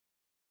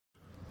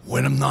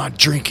When I'm not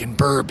drinking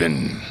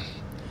bourbon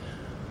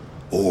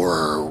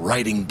or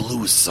writing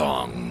blues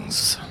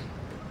songs,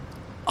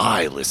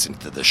 I listen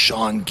to the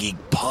Sean Geek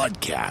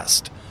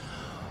podcast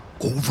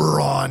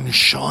over on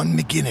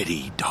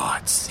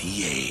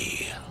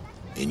SeanMcGinnity.ca.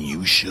 And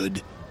you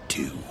should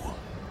too.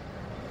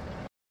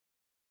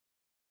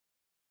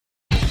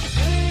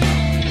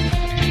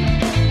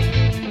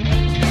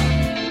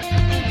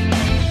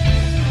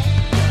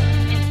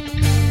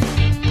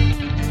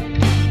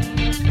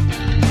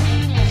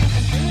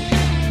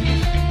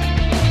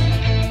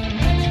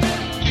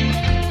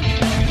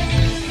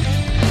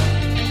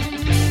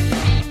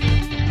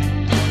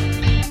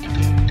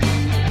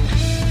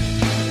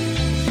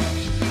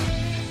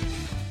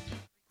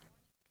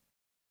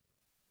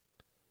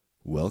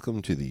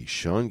 Welcome to the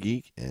Sean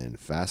Geek and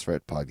Fast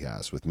Fret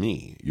podcast with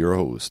me, your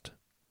host,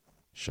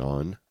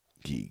 Sean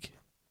Geek.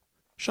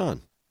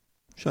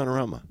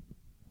 Sean-arama,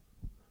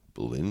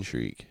 Blinn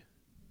Shriek.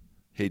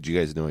 Hey, did you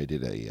guys know I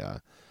did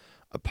a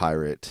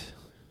pirate,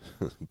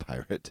 a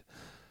pirate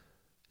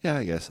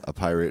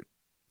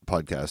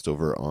podcast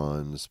over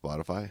on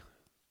Spotify?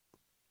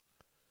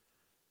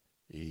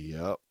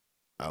 Yep,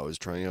 I was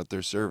trying out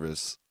their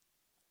service,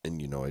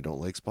 and you know I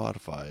don't like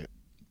Spotify,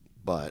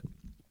 but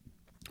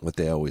what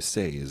they always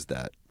say is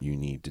that you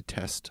need to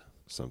test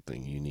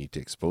something. You need to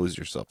expose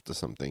yourself to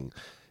something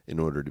in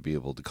order to be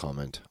able to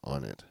comment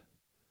on it.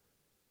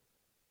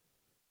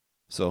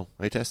 So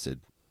I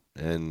tested,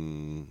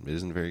 and it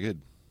isn't very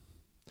good.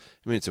 I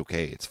mean, it's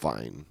okay. It's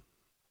fine.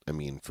 I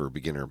mean, for a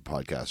beginner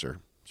podcaster,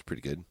 it's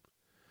pretty good.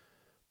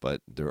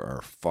 But there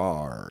are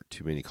far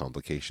too many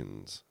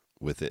complications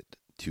with it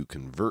to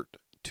convert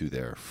to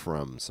there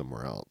from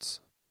somewhere else.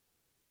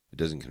 It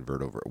doesn't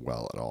convert over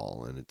well at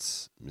all, and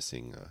it's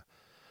missing a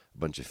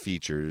bunch of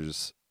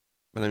features,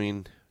 but I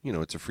mean, you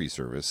know, it's a free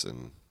service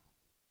and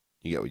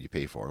you get what you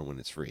pay for. When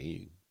it's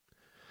free,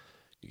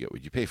 you get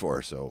what you pay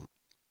for. So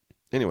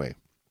anyway,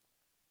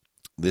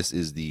 this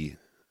is the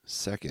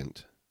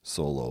second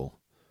solo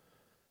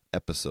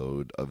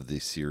episode of the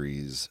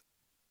series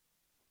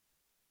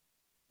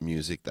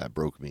Music That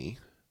Broke Me,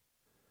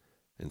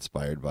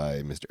 inspired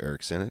by Mr. Eric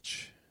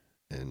Senich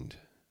and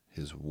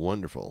his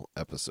wonderful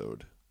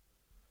episode,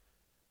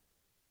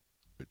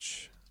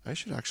 which I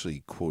should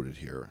actually quote it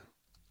here.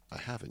 I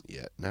haven't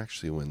yet. And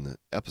actually, when the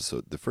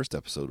first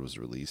episode was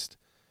released,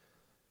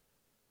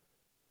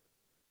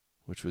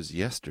 which was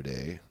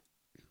yesterday,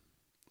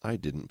 I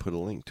didn't put a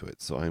link to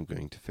it. So I'm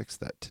going to fix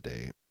that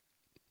today.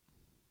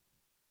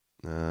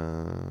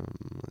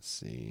 Let's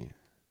see.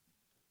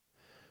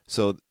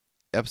 So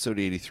episode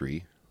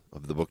 83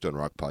 of the Booked on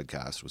Rock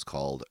podcast was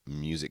called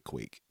Music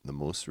Quake, the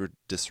most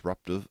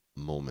disruptive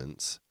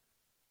moments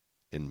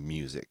in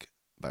music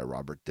by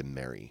Robert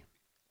Dimery.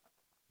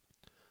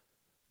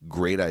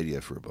 Great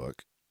idea for a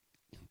book.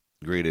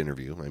 Great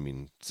interview. I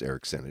mean, it's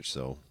Eric Senich,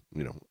 so,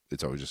 you know,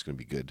 it's always just going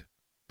to be good,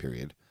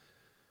 period.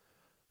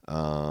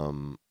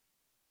 And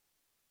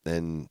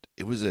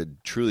it was a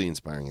truly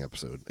inspiring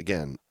episode.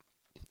 Again,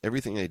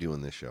 everything I do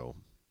on this show,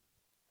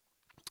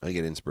 I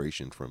get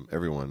inspiration from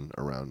everyone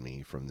around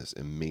me, from this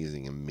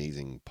amazing,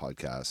 amazing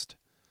podcast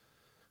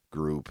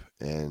group,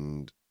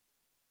 and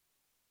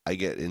I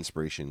get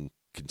inspiration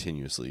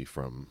continuously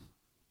from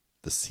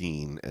the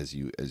scene, as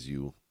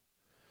you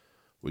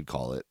would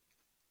call it.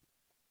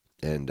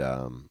 And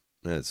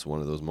it's one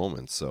of those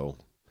moments. So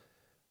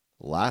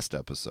last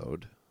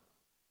episode,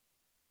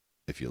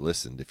 if you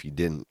listened, if you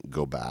didn't,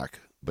 go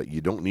back, but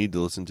you don't need to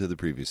listen to the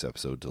previous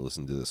episode to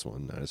listen to this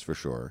one, that is for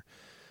sure.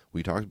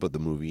 We talked about the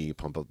movie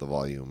Pump Up the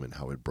Volume and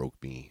how it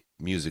broke me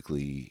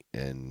musically,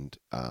 and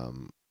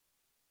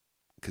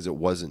because it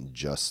wasn't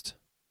just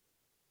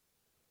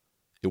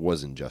a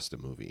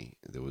movie.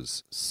 There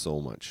was so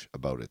much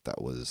about it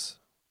that was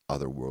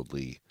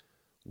otherworldly,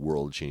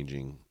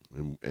 world-changing,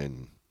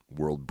 and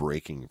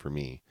world-breaking for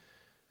me,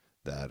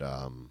 that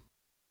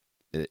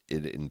it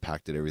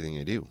impacted everything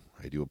I do.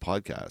 I do a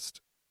podcast,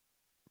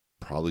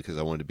 probably because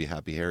I wanted to be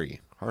Happy Harry,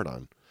 hard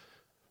on.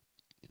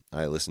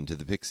 I listen to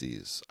the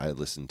Pixies. I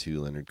listen to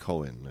Leonard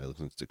Cohen. I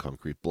listen to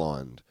Concrete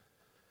Blonde.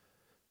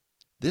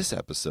 This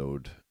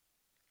episode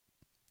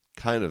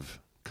kind of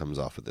comes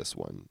off of this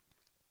one.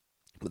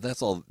 But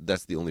that's all.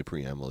 That's the only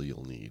preamble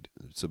you'll need.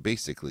 So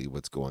basically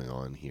what's going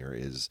on here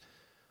is,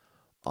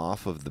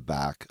 off of the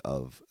back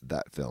of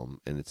that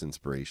film and its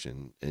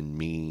inspiration, and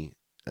me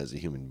as a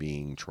human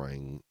being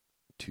trying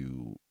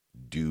to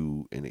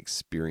do and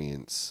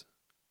experience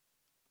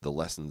the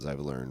lessons I've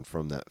learned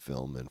from that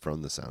film and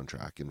from the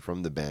soundtrack and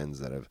from the bands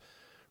that I've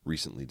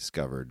recently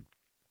discovered.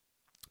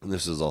 And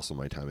this is also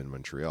my time in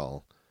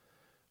Montreal,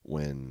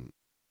 when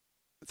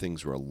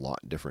things were a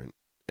lot different,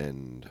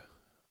 and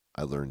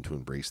I learned to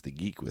embrace the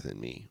geek within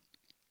me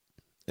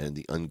and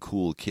the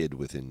uncool kid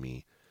within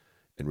me,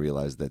 and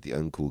realized that the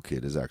uncool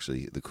kid is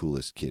actually the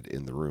coolest kid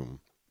in the room.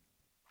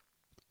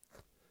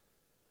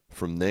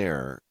 From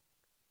there,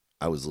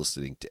 I was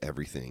listening to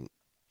everything.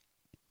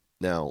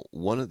 Now,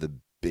 one of the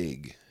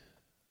big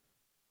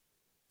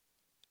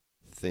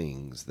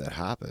things that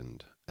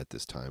happened at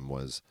this time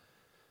was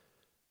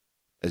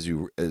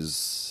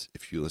as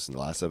if you listen to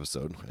the last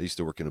episode, I used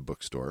to work in a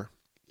bookstore,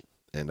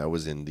 and I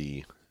was in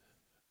the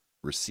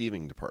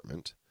receiving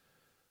department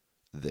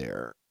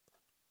there.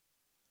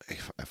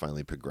 I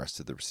finally progressed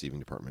to the receiving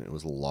department. It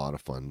was a lot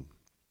of fun.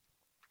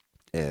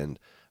 And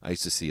I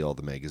used to see all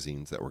the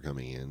magazines that were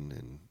coming in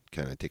and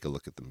kind of take a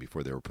look at them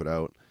before they were put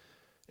out.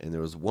 And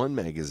there was one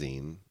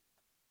magazine,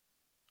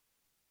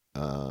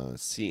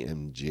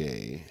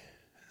 CMJ.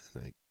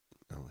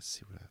 Let's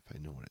see if I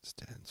know what it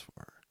stands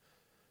for.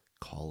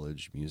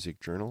 College Music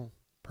Journal,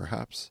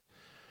 perhaps.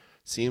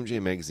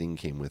 CMJ magazine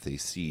came with a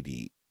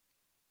CD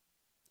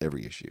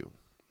every issue.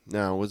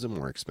 Now, it was a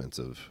more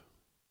expensive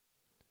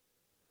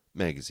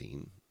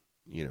magazine,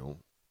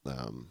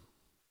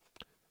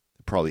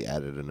 probably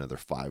added another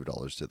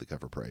 $5 to the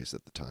cover price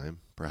at the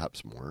time,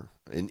 perhaps more.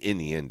 In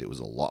the end, it was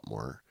a lot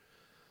more.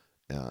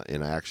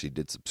 And I actually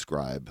did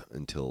subscribe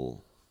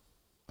until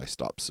I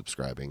stopped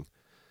subscribing.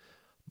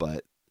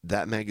 But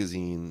that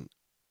magazine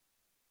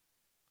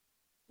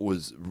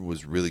was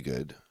really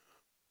good.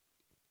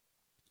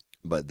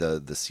 But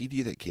the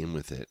CD that came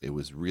with it, it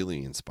was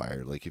really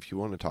inspired. Like, if you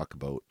want to talk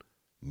about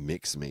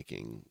mix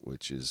making,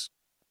 which is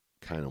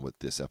kind of what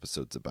this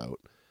episode's about,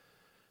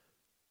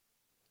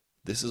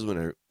 this is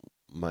when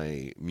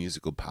my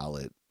musical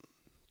palette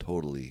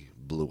totally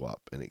blew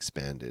up and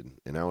expanded,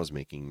 and I was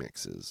making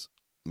mixes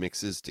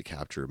to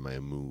capture my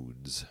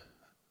moods.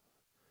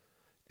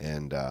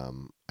 And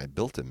I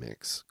built a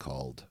mix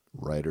called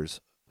Writer's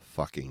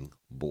Fucking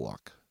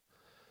Block.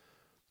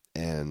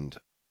 And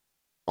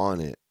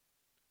on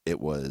it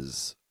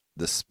was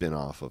the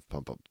spin-off of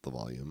Pump Up the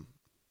Volume.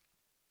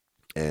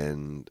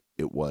 And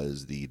it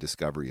was the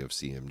discovery of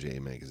CMJ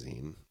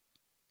magazine.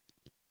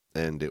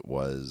 And it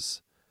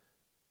was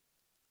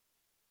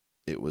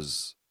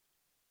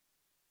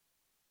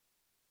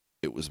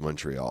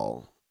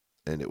Montreal,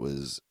 and it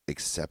was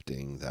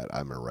accepting that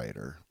I'm a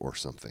writer or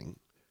something.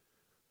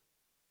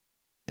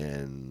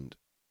 And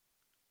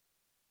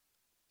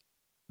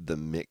the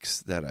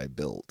mix that I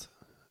built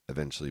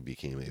eventually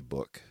became a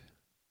book.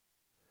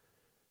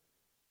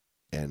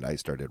 And I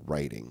started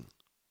writing.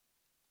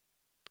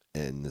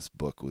 And this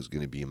book was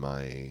going to be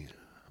my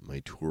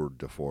tour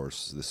de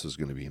force. This was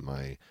going to be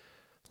my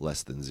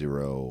Less Than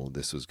Zero.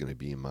 This was going to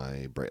be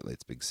my Bright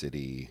Lights Big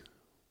City.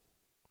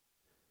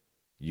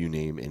 You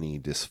name any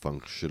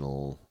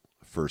dysfunctional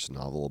first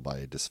novel by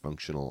a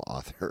dysfunctional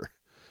author.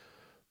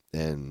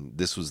 And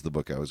this was the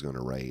book I was going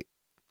to write.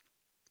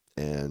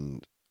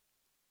 And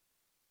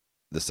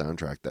the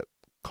soundtrack that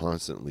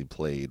constantly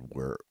played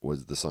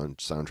was the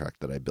soundtrack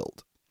that I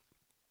built,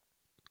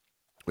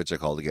 which I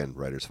called, again,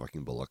 Writer's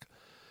Fucking Bullock.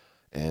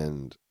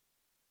 And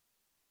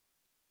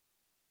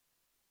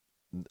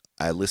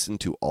I listened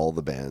to all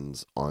the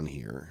bands on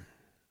here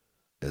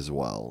as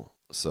well.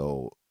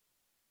 So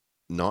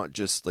not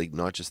just the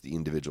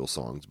individual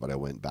songs, but I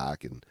went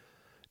back and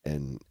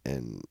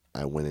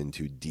I went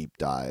into deep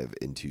dive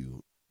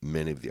into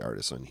many of the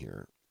artists on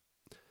here.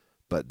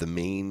 But the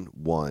main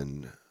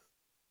one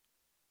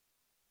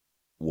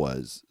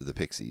was the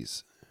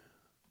Pixies.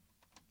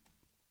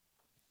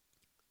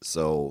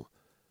 So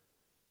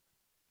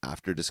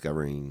after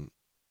discovering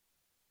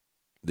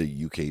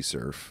the UK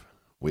surf,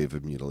 Wave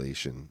of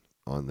Mutilation,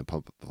 on the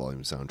Pump Up the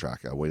Volume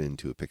soundtrack, I went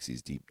into a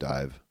Pixies deep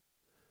dive.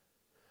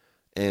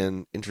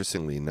 And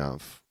interestingly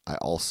enough, I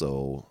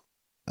also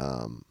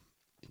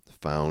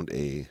found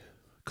a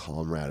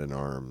comrade in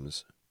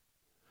arms.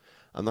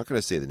 I'm not going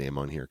to say the name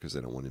on here because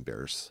I don't want to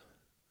embarrass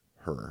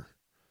her.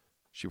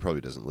 She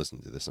probably doesn't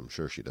listen to this. I'm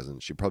sure she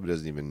doesn't. She probably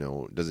doesn't even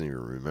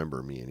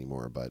remember me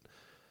anymore. But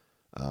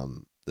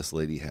this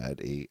lady had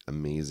a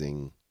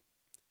amazing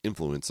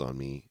influence on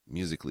me,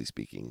 musically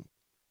speaking.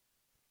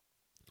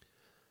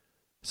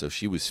 So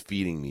she was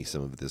feeding me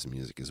some of this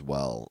music as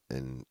well,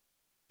 and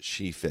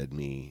she fed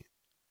me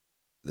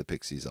the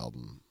Pixies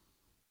album.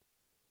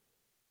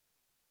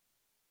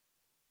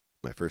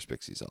 My first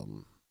Pixies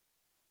album.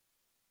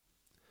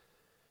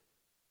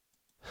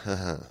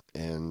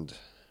 And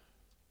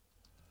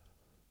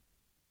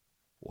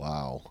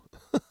wow.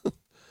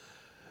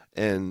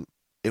 And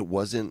it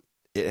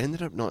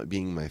ended up not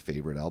being my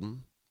favorite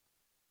album.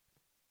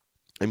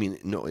 I mean,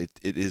 no, it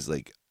is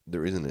like,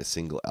 there isn't a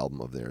single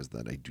album of theirs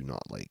that I do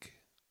not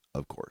like,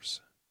 of course.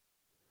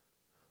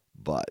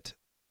 But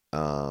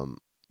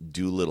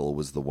Doolittle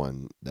was the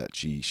one that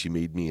she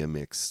made me a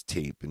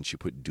mixtape, and she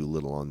put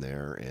Doolittle on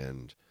there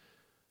and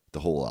the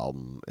whole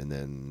album, and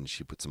then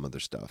she put some other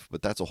stuff.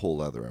 But that's a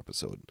whole other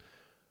episode.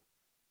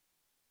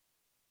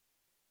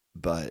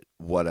 But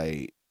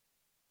the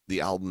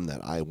album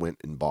that I went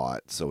and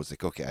bought, so it's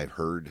like, okay, I've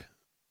heard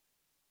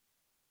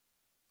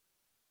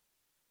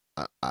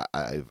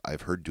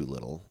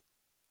Doolittle.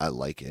 I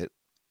like it.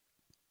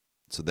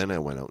 So then I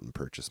went out and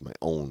purchased my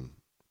own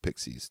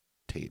Pixies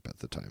tape at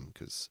the time,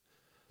 because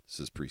this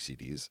is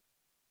pre-CDs.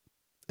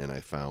 And I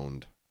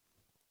found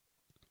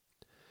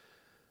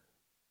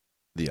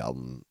the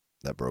album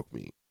that broke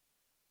me.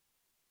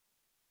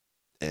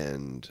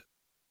 And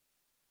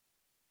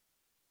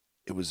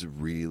it was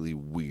really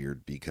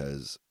weird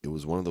because it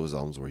was one of those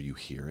albums where you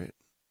hear it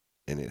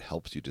and it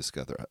helps you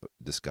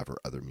discover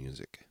other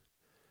music.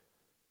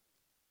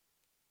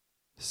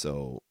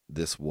 So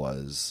this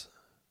was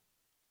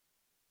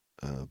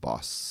oh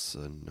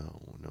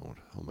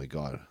my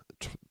god,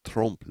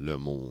 Trompe le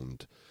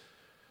Monde,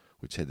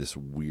 which had this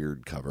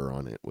weird cover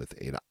on it with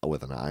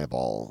an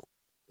eyeball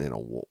in a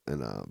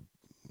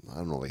I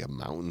don't know, like a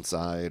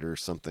mountainside or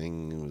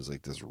something. It was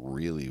like this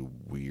really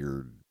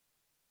weird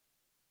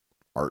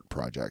art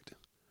project.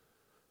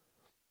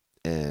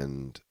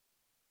 And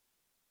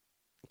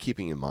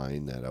keeping in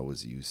mind that I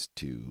was used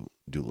to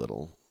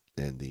Doolittle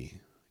and the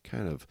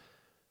kind of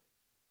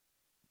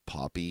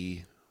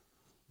poppy,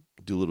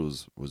 Doolittle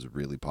was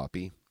really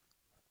poppy.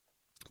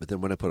 But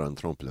then when I put on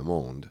Trompe le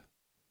Monde,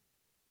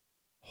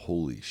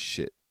 holy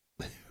shit.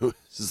 It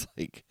was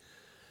like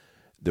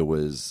there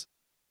was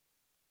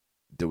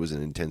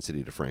an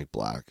intensity to Frank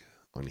Black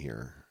on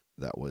here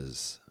that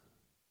was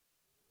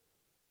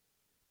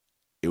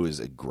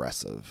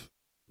aggressive.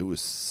 It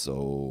was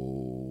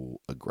so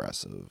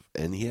aggressive.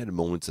 And he had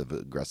moments of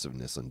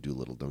aggressiveness on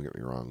Doolittle, don't get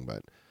me wrong,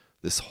 but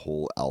this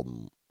whole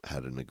album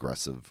had an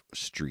aggressive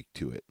streak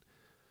to it.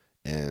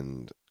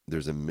 And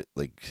there's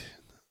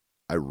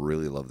I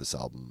really love this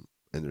album,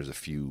 and there's a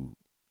few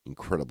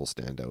incredible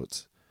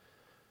standouts.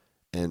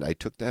 And I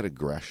took that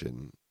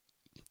aggression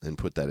and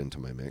put that into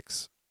my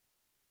mix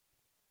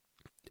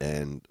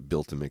and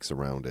built a mix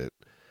around it.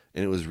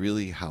 And it was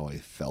really how I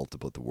felt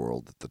about the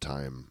world at the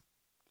time.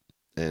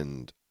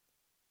 And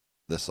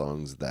the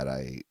songs that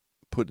I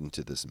put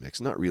into this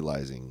mix, not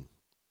realizing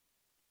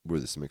where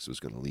this mix was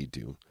going to lead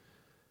to.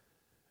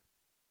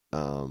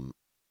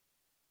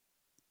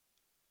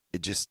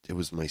 It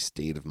was my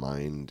state of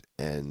mind,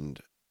 and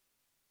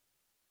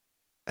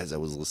as I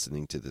was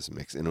listening to this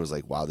mix, and it was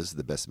like, wow, this is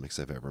the best mix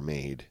I've ever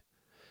made.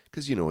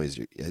 Because,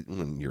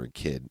 when you're a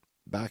kid,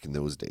 back in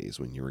those days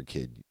when you were a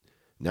kid,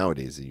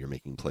 nowadays you're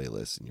making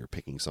playlists and you're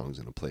picking songs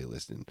in a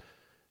playlist,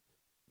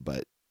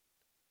 but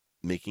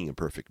making a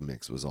perfect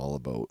mix was all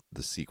about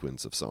the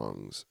sequence of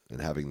songs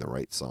and having the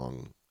right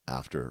song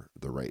after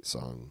the right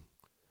song.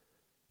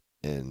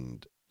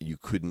 And you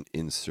couldn't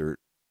insert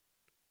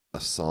a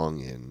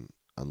song in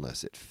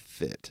unless it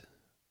fit.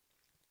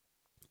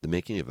 The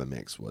making of a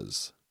mix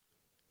was,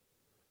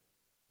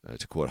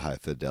 to quote High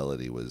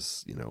Fidelity, it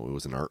was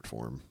an art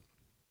form.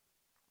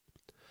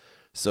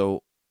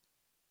 So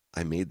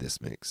I made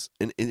this mix.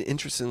 And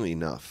interestingly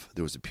enough,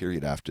 there was a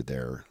period after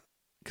there,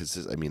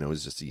 because, I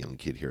was just a young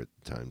kid here at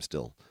the time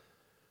still.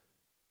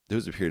 There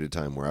was a period of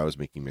time where I was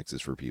making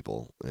mixes for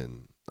people,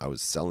 and I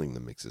was selling the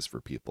mixes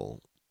for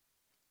people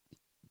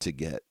to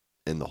get.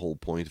 And the whole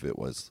point of it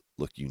was,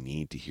 look, you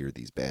need to hear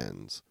these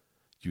bands.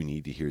 You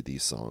need to hear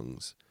these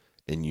songs.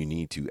 And you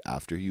need to,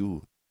 after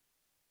you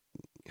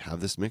have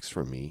this mix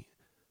from me,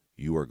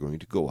 you are going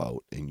to go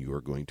out and you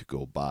are going to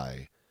go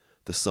buy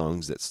the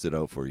songs that stood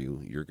out for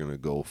you. You're going to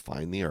go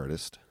find the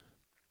artist.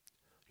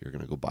 You're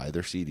going to go buy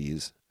their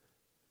CDs.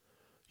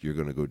 You're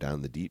going to go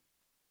down the deep,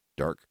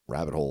 dark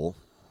rabbit hole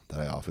that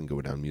I often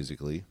go down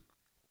musically.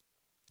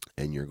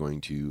 And you're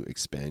going to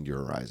expand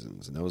your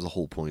horizons. And that was the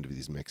whole point of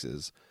these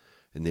mixes.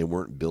 And they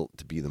weren't built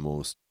to be the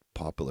most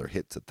popular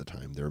hits at the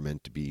time. They were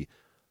meant to be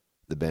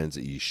the bands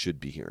that you should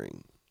be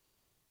hearing.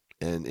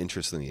 And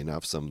interestingly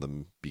enough, some of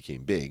them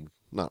became big,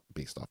 not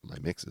based off of my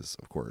mixes,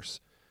 of course.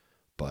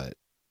 But,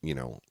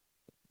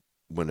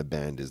 when a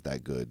band is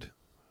that good,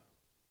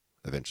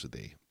 eventually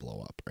they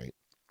blow up, right?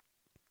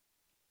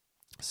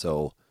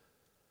 So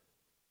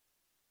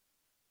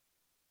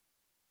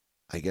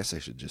I guess I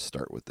should just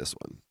start with this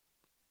one.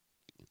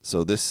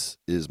 So this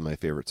is my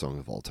favorite song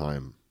of all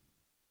time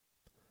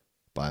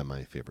by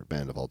my favorite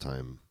band of all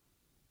time,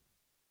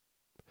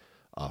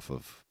 off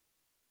of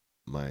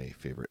my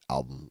favorite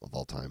album of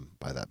all time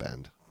by that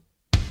band.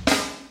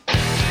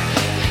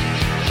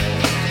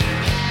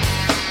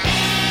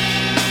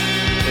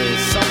 There's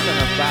something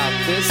about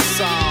this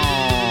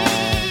song.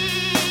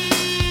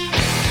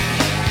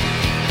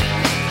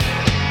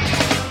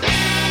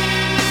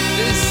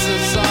 This is a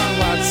song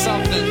about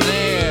something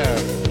there.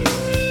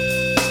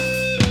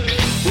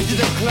 We did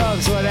the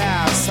clubs with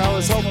ass. I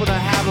was hoping to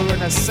have her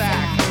in a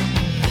sack.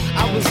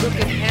 I was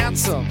looking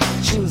handsome.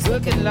 She was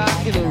looking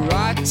like an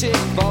erotic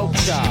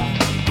vulture.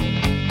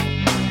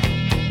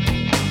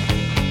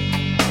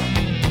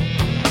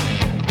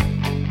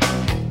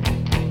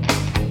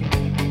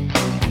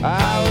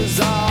 I was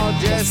all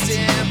dressed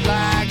in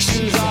black.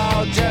 She was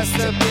all dressed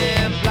up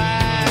in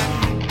black.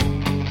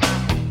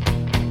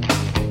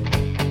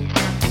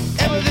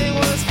 Everything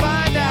was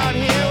fine down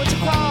here. What you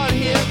call it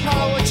here,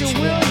 call it what you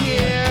will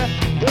here.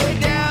 Way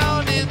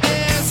down in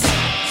this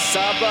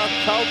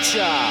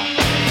subculture.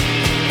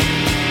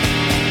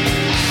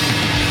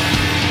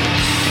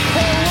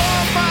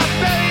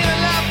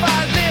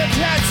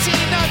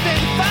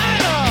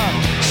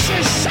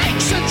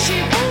 Shakes and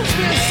she moves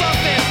me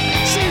something.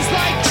 She's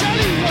like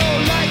jelly roll,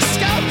 like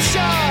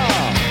sculpture.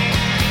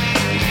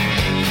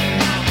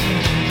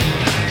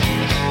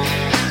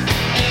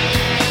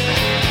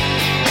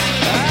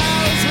 I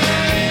was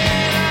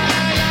wearing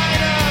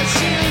eyeliner,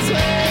 she was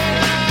wearing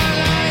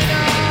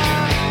eyeliner.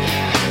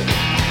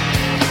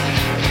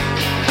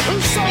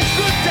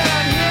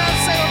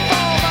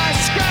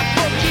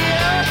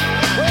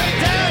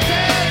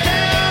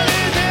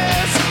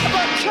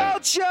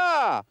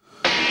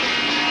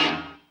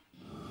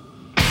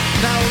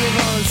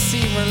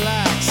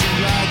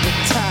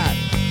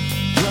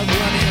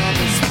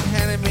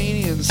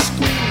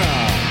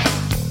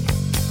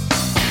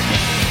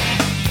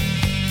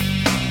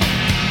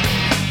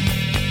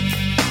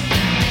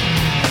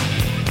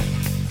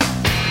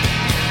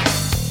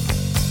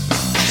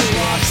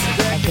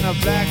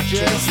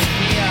 Just me,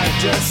 I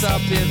dress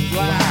up in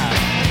black.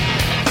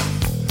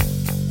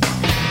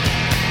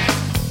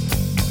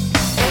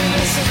 When you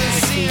listen to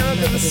the scene, look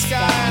at the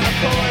sky in a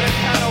poetic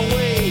kind of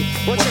way.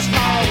 What's it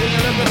called when you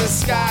look at the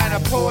sky in a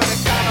poetic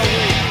kind of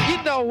way? You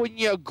know when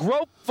you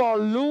grope for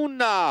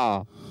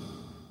Luna.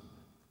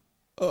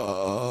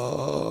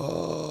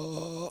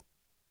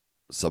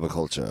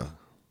 Subculture.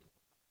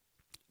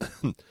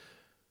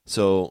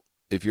 So,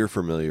 if you're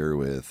familiar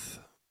with,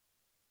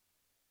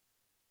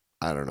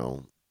 I don't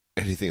know,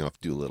 anything off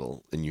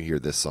Doolittle, and you hear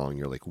this song,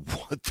 you're like,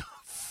 what the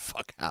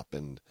fuck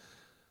happened?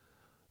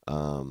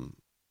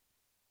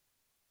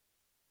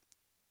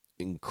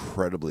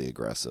 Incredibly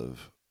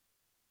aggressive.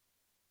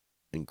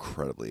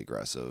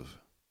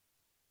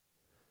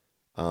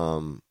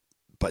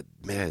 But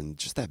man,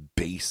 just that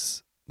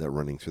bass that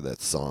running through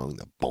that song,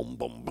 the boom,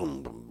 boom,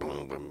 boom, boom,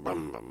 boom, boom,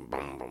 boom, boom,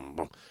 boom, boom,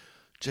 boom,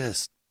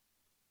 just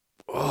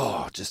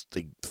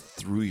like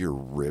through your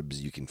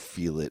ribs, you can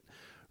feel it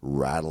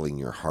rattling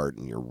your heart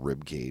and your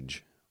rib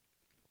cage.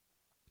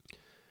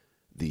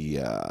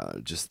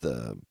 Just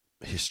the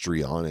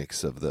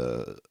histrionics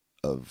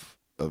of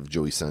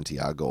Joey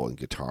Santiago on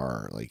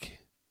guitar, like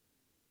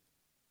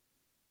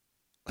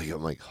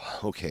I'm like,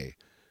 okay,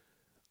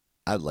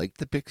 I liked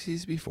the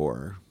Pixies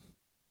before.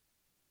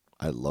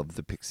 I love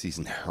the Pixies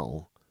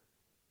now.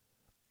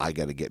 I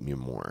got to get me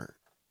more.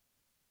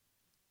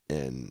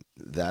 And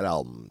that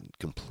album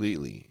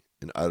completely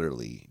and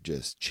utterly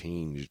just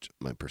changed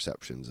my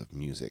perceptions of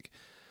music,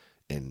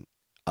 and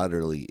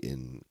utterly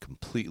and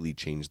completely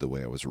changed the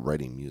way I was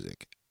writing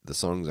music. The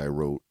songs I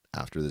wrote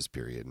after this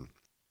period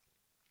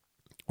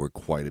were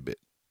quite a bit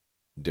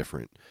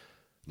different.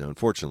 Now,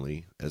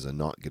 unfortunately, as a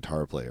not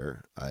guitar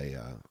player, I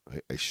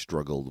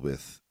struggled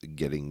with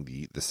getting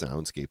the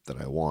soundscape that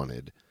I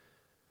wanted.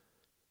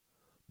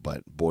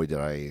 But boy, did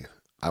I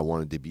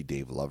wanted to be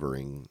Dave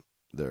Lovering,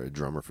 the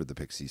drummer for the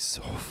Pixies,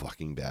 so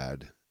fucking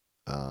bad.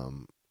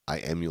 I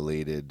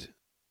emulated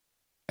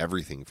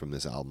everything from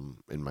this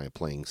album in my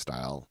playing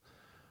style.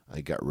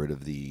 I got rid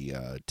of the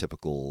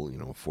typical,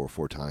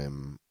 4/4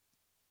 time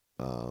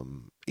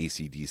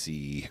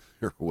AC/DC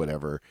or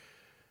whatever.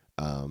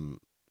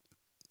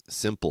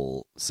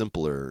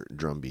 Simpler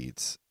drum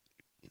beats,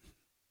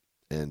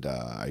 and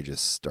I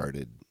just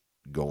started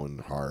going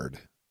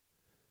hard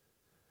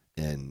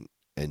and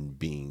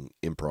being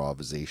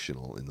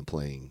improvisational in the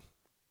playing,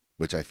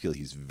 which I feel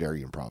he's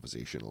very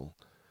improvisational.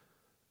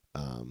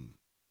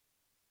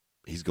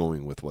 He's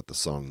going with what the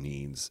song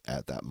needs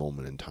at that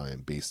moment in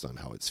time based on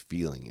how it's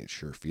feeling. It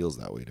sure feels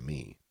that way to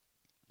me.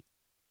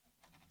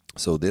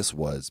 So this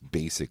was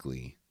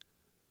basically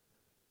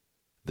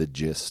the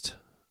gist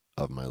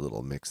of my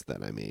little mix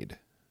that I made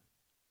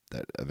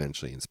that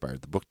eventually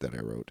inspired the book that I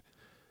wrote,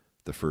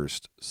 the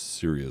first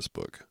serious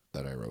book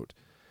that I wrote.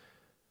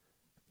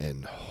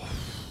 And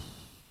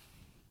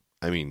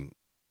I mean,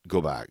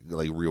 go back,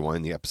 like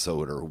rewind the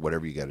episode or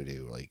whatever you got to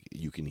do. Like,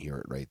 you can hear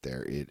it right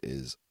there. It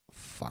is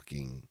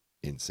fucking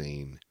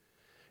insane.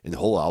 And the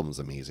whole album's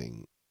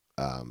amazing.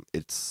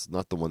 It's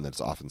not the one that's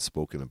often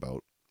spoken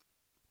about.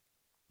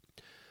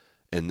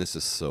 And this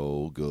is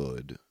so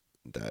good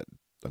that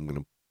I'm going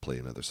to play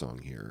another song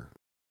here.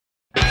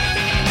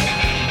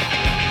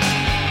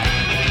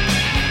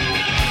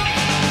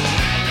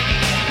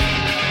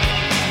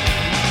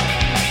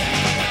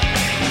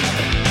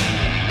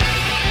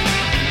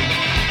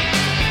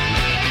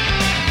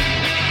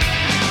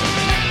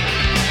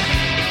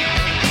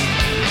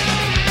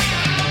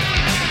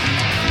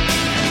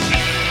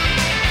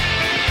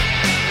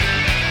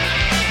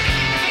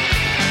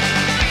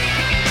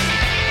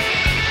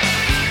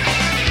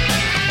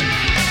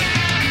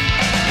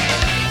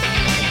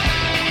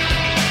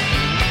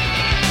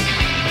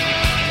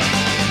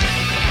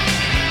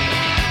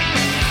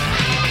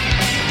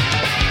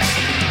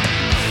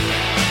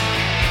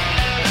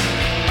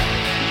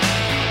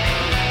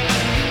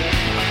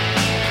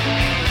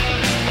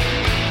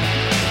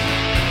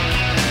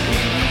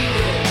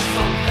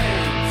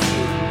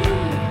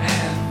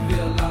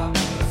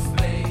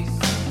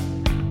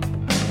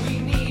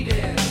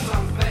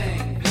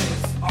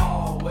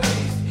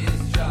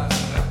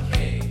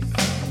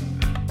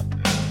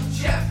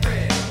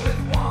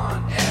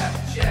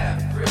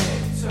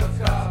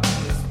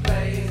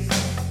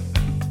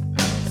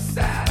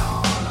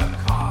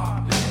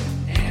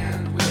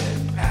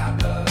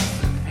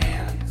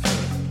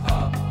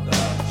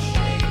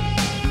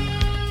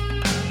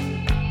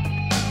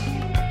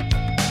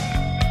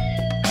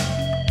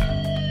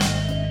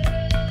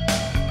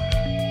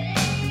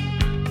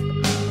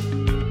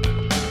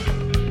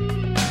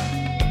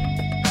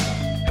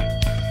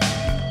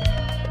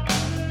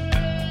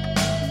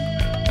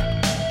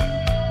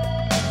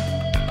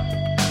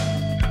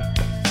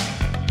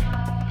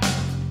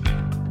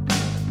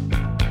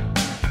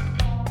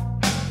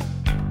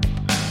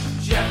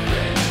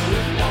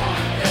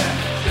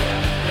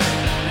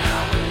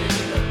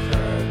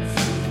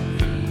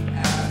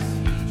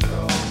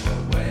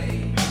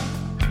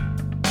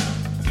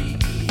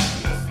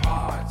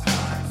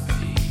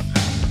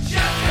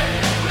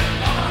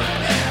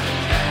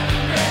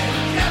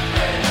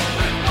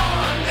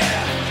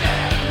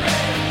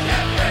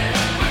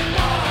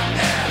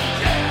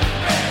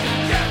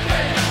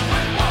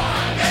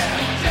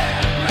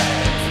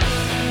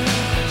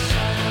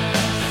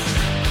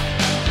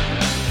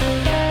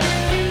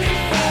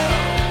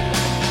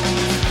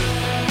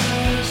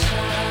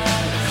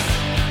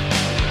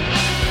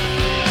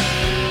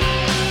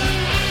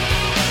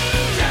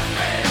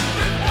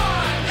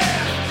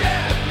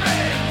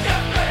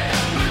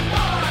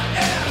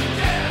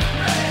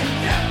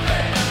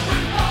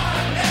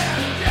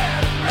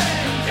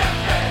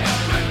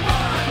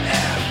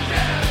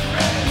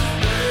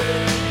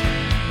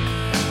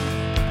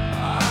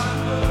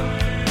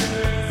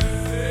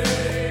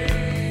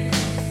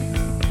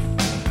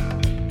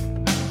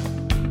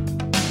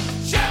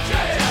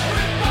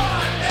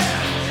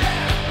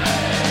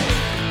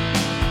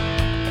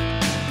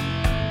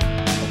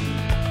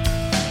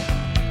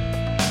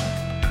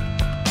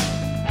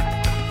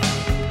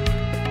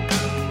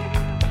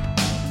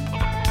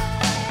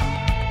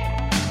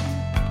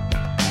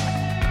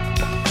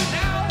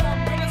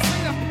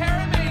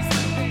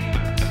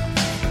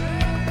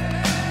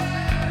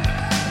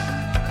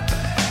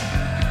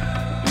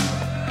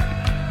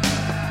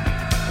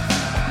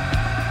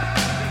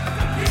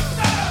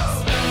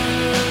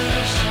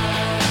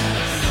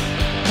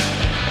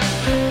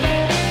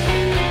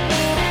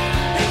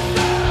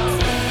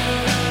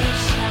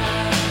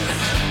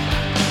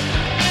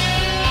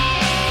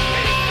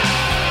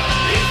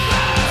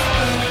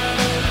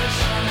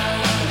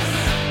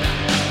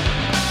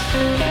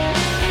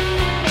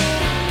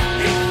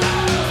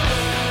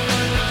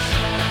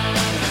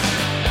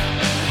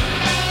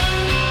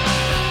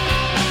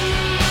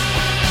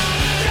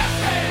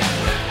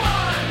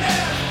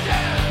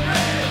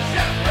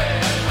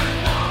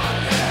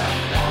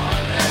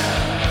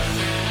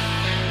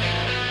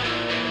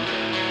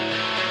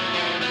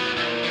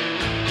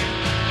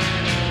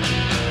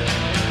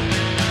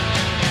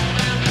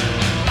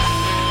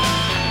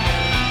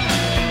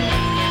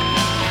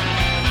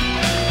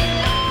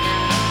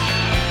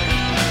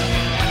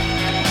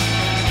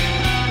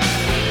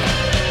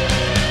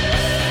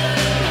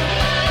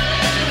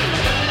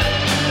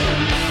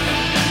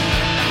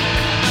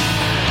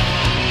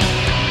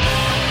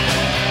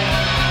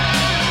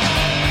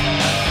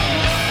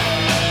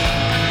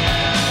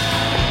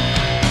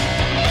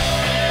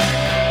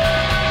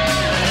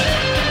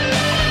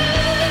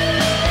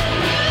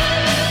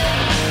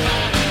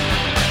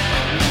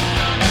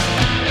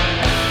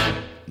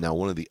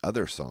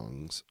 other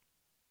songs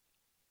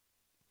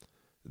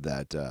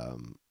that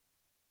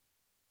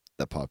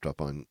that popped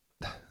up on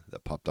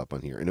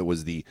here, and it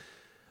was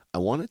I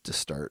wanted to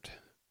start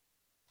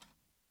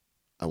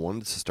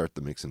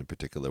the mix in a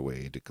particular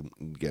way to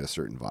get a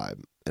certain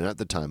vibe. And at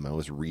the time, I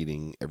was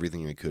reading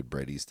everything I could: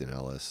 Bret Easton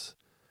Ellis,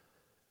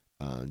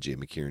 Jay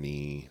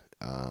McKierney.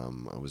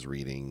 I was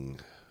reading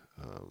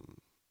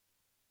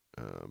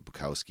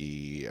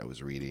Bukowski. I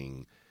was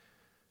reading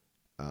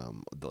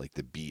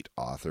the beat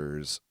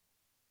authors.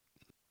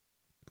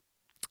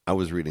 I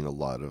was reading a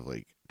lot of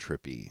like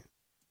trippy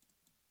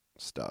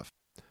stuff.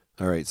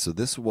 All right, so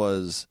this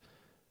was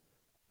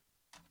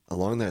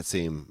along that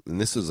same, and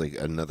this was like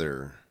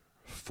another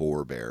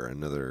forebear,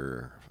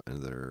 another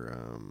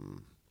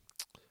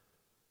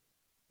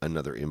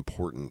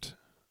important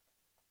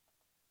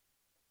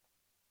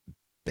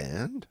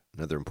band,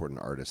 another important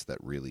artist that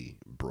really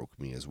broke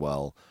me as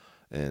well.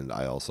 And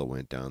I also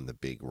went down the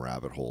big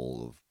rabbit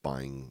hole of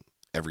buying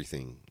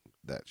everything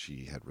that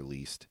she had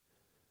released.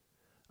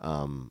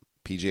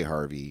 PJ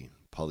Harvey,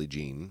 Polly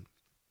Jean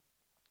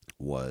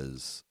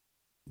was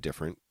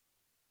different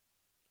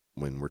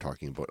when we're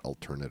talking about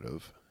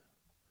alternative.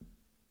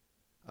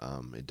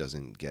 It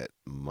doesn't get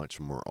much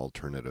more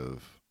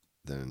alternative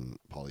than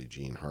Polly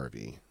Jean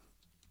Harvey.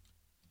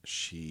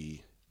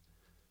 She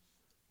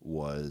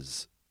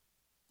was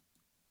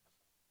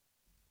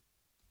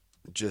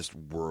just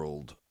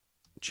world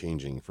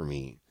changing for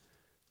me.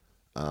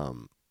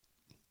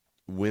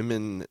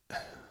 Women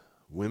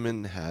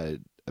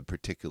had a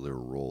particular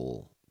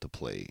role to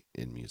play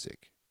in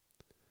music,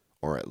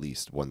 or at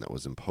least one that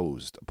was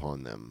imposed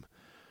upon them.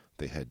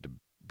 They had to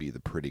be the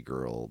pretty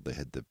girl. They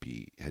had to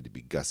be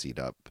gussied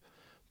up.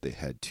 They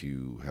had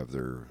to have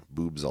their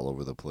boobs all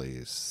over the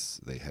place.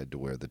 They had to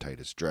wear the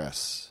tightest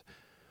dress.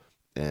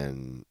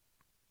 And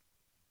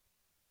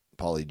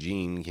Polly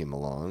Jean came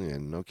along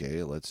and,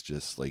 okay, let's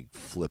just like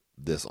flip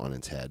this on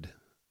its head.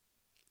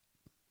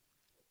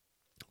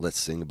 Let's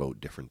sing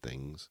about different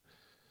things.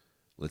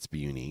 Let's be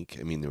unique.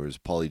 I mean, there was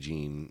Polly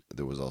Jean.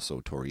 There was also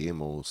Tori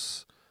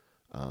Amos,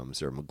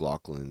 Sarah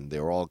McLachlan. They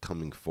were all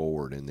coming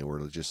forward, and they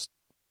were just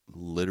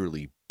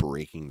literally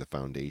breaking the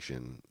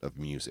foundation of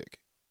music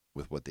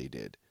with what they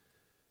did.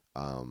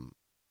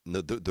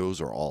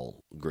 Those are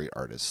all great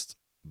artists,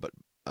 but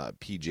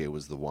PJ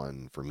was the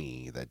one for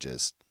me that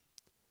just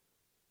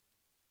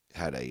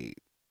had a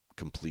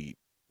complete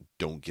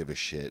don't give a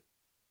shit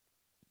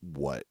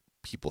what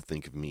people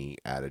think of me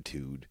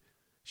attitude.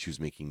 She was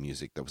making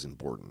music that was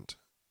important.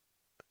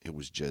 It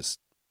was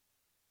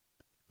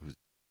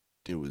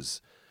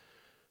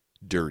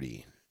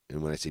dirty.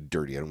 And when I say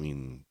dirty, I don't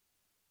mean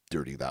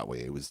dirty that way.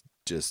 It was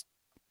just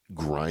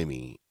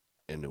grimy,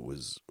 and it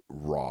was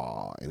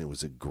raw, and it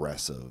was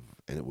aggressive,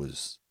 and it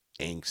was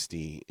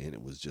angsty, and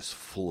it was just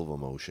full of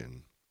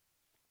emotion.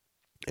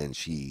 And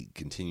she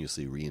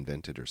continuously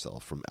reinvented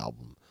herself from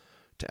album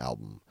to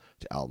album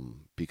to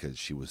album because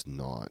she was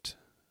not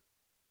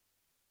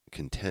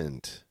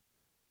content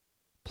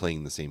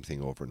playing the same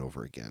thing over and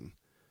over again.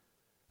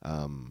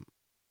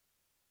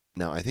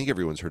 Now, I think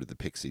everyone's heard of the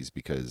Pixies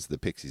because the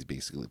Pixies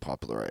basically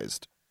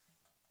popularized,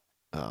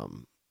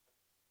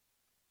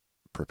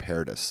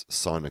 prepared us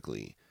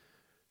sonically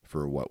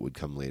for what would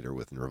come later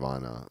with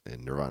Nirvana,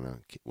 and Nirvana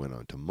went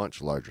on to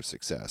much larger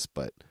success,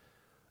 but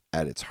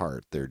at its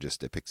heart, they're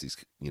just a Pixies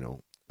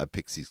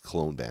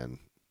clone band,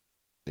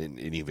 and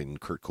even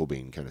Kurt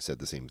Cobain kind of said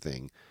the same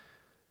thing,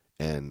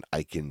 and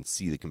I can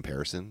see the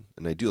comparison,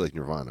 and I do like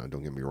Nirvana,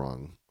 don't get me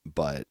wrong,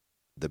 but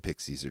the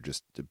Pixies are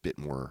just a bit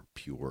more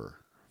pure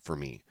for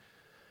me.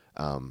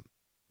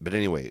 But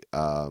anyway,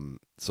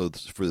 so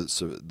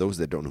those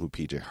that don't know who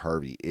PJ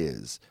Harvey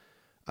is,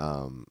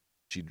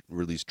 she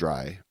released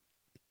Dry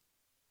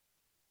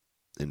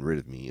and Rid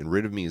of Me. And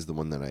Rid of Me is the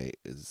one that I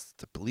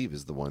believe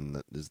is the one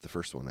that is the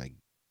first one I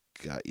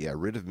got. Yeah,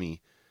 Rid of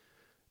Me.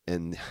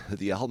 And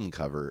the album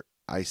cover,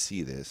 I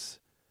see this.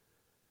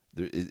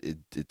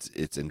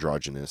 It's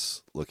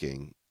androgynous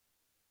looking,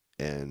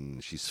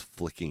 and she's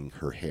flicking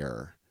her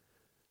hair,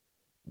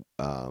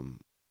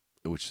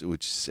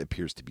 which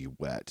appears to be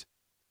wet.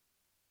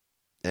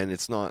 And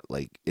it's not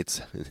like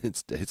it's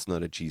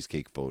not a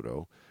cheesecake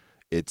photo.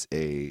 It's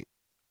a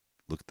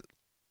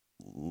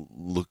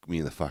look me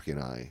in the fucking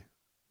eye.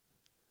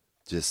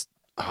 Just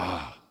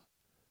I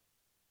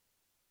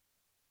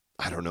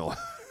don't know.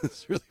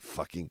 It's really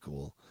fucking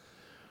cool.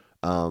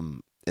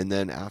 And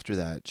then after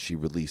that, she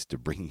released To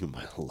Bring You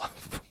My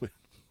Love.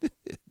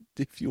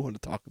 If you want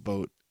to talk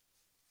about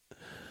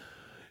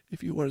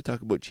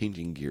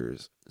changing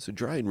gears, so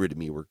Dry and Rid of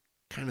Me were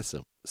kind of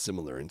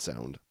similar in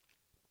sound,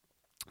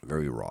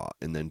 very raw.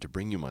 And then To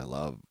Bring You My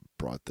Love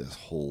brought this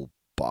whole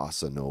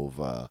bossa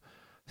nova,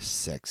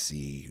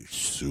 sexy,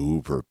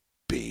 super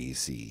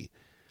bassy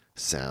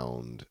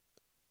sound.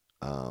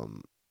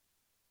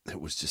 It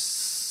was just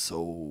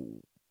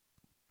so,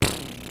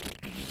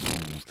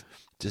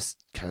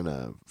 just kind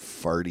of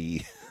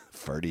farty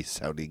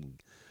sounding.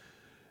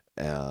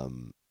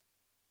 And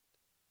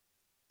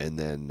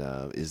then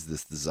Is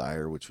This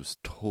Desire, which was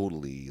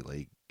totally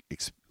like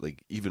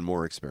like even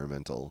more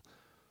experimental.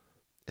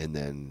 And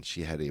then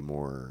she had a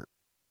more,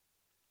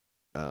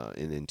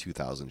 and in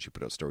 2000 she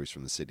put out Stories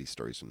from the City,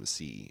 Stories from the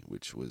Sea,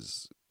 which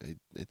was,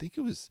 I think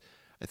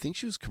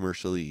she was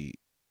commercially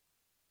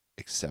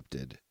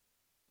accepted,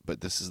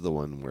 but this is the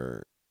one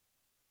where,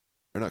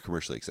 or not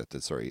commercially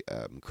accepted, sorry,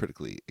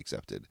 critically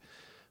accepted.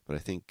 But I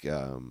think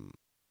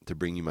To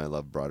Bring You My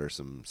Love brought her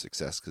some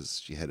success because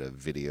she had a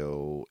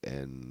video,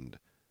 and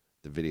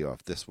the video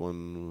off this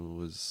one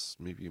was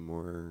maybe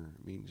more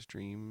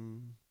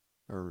mainstream,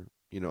 or,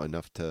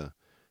 enough to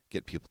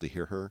get people to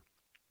hear her.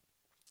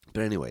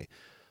 But anyway,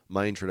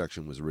 my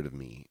introduction was Rid of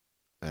Me.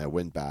 I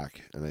went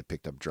back and I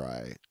picked up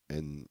Dry,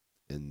 and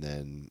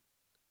then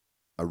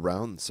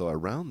around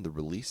the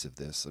release of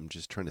this, I'm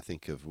just trying to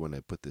think of when I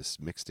put this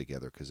mix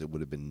together, because it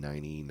would have been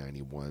 90,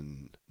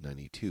 91,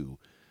 92,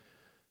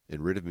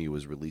 and Rid of Me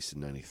was released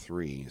in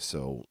 93,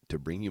 so To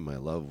Bring You My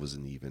Love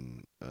wasn't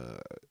even a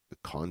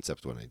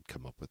concept when I'd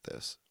come up with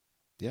this.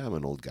 Yeah, I'm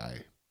an old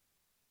guy.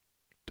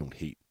 Don't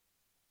hate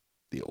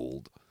the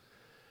old.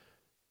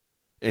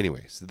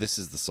 Anyway, so this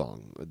is the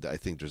song. I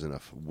think there's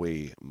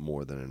way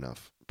more than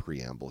enough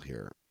preamble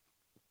here.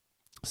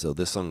 So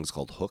this song is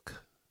called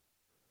Hook,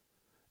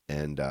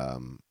 and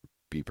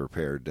be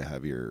prepared to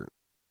have your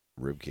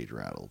ribcage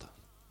rattled.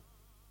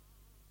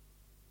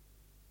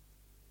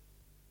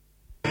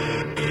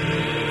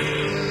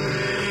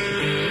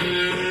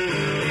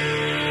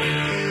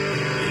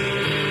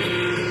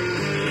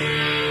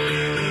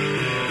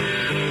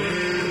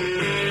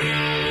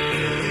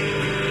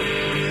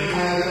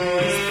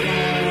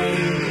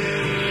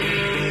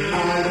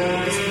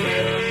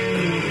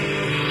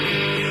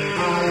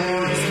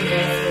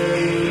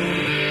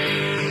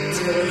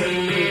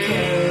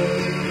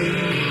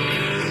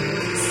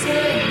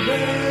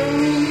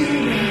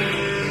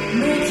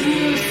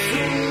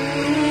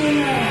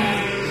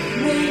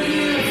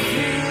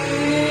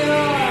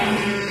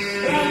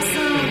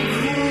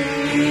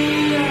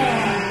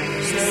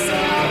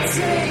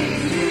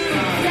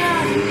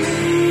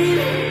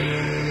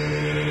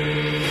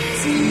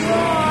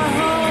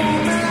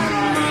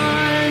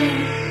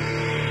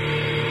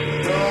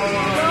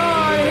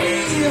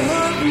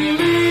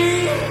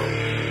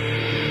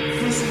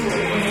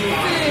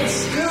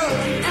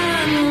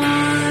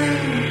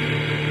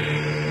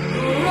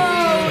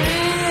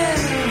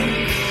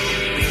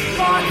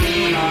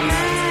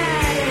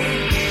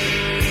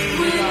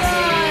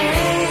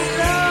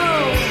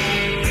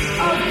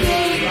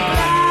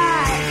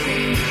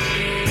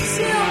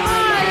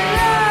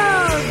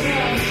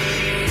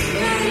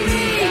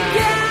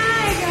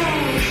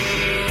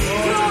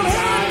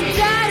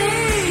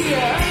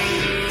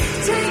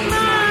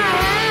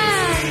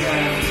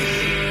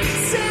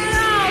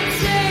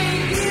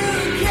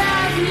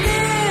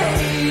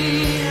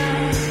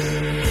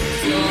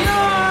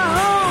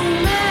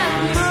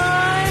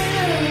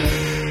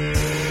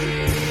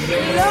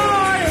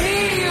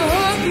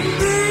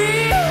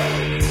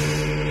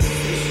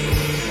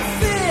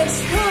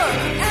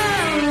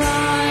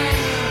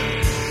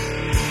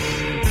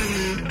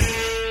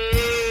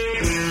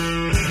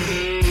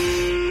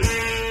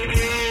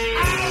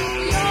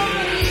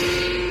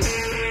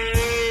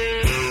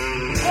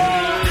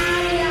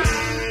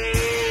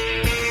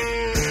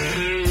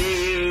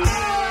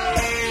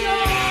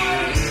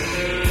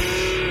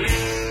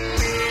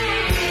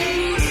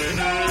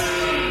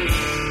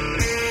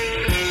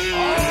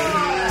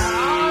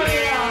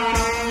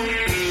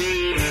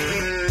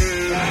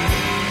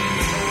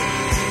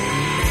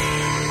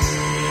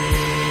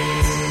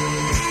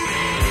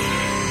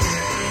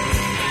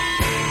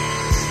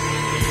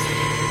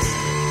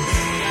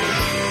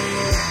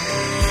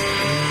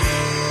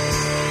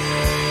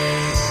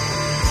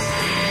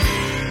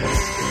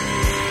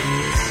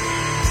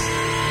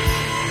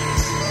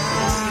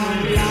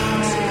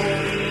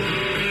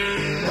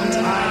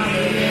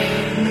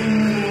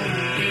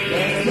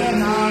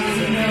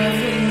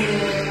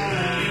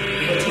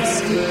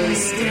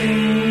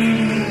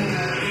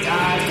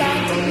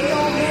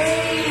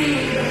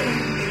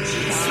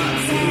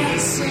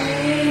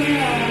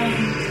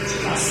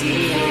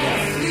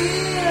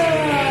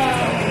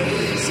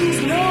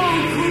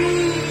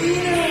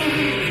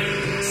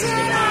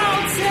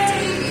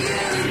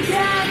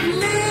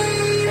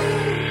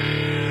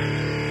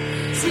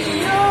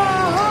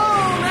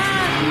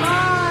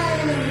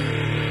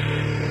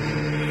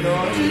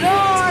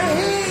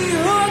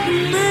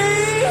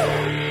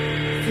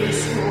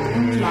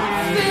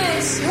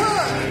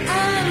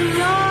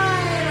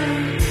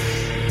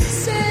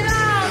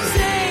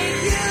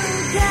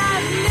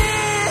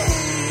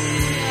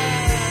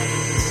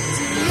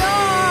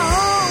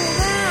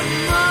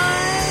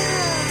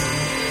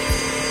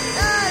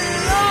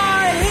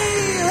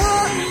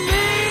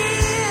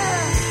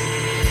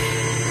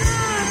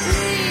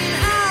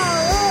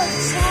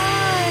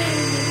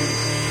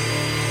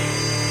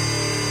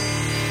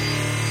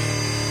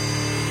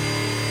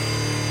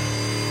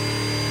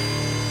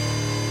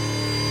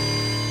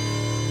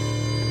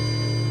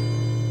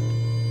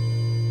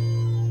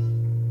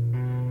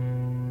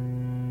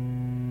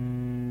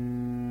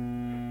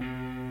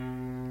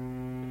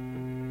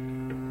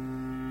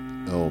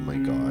 Oh my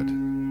God.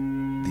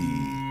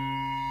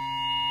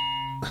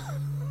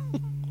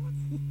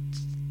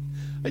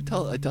 I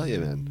tell you,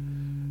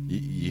 man,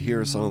 you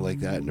hear a song like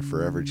that and it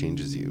forever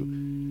changes you.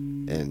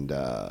 And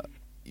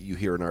you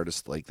hear an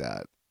artist like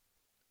that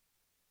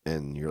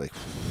and you're like,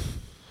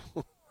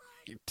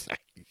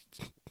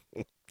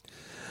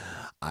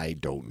 I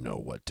don't know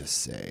what to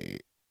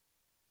say.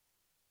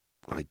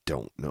 I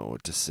don't know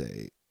what to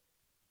say.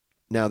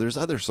 Now, there's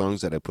other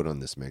songs that I put on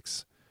this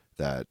mix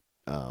that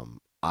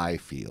I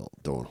feel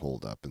don't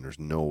hold up, and there's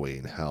no way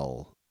in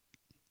hell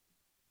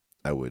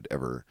I would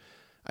ever.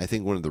 I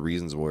think one of the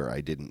reasons where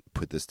I didn't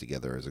put this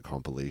together as a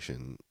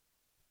compilation,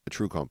 a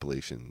true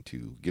compilation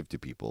to give to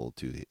people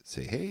to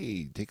say,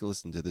 hey, take a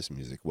listen to this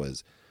music,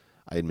 was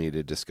I had made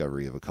a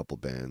discovery of a couple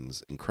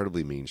bands,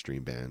 incredibly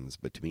mainstream bands,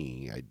 but to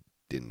me, I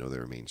didn't know they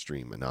were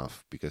mainstream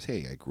enough because,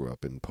 hey, I grew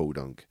up in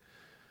Podunk,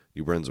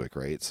 New Brunswick,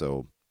 right?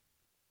 So,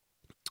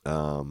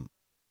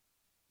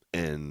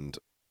 and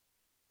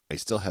I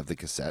still have the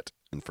cassette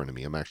in front of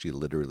me. I'm actually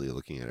literally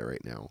looking at it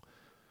right now.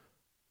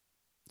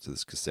 So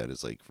this cassette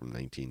is like from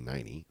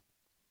 1990.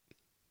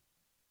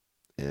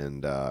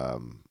 And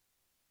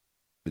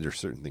there's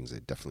certain things I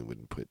definitely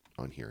wouldn't put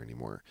on here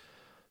anymore.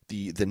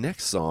 The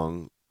next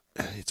song,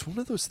 it's one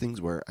of those things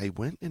where I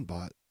went and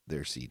bought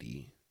their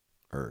CD,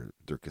 or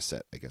their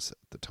cassette, I guess, at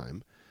the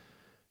time.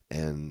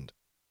 And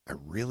I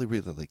really,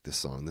 really like this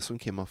song. This one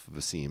came off of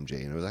a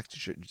CMJ, and I was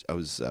actually,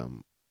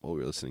 while we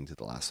were listening to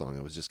the last song,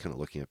 I was just kind of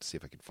looking up to see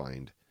if I could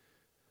find.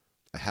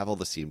 I have all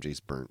the CMJs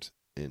burnt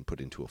and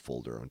put into a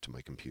folder onto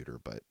my computer,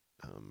 but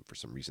for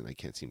some reason I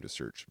can't seem to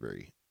search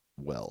very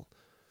well.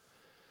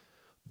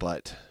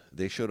 But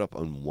they showed up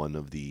on one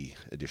of the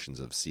editions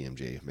of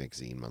CMJ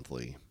Magazine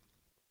Monthly,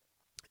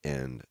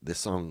 and this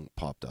song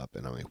popped up,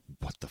 and I'm like,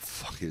 what the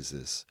fuck is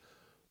this?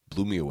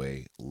 Blew me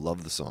away.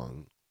 Love the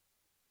song.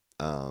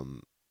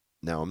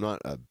 Now, I'm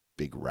not a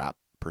big rap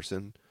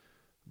person,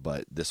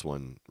 but this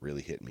one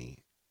really hit me.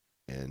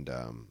 And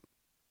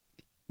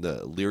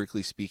the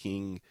lyrically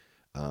speaking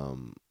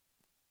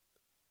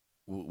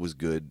was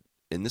good.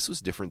 And this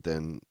was different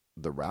than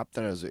the rap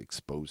that I was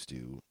exposed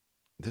to.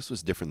 This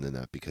was different than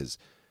that because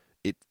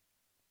I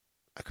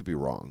could be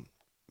wrong,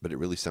 but it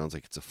really sounds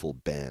like it's a full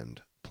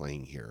band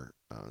playing here.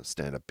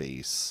 Stand-up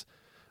bass,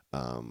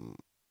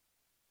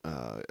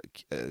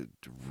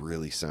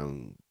 really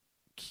sound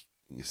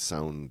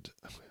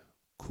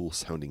cool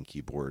sounding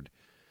keyboard,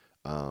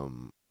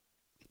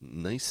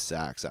 nice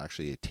sax,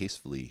 actually, a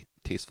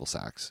tasteful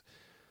sax,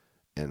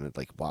 and it's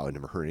like, wow, I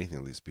never heard anything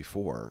like this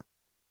before.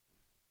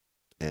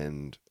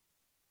 And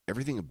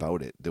everything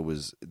about it, there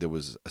was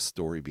a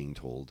story being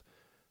told.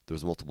 There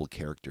was multiple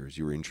characters.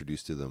 You were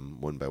introduced to them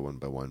one by one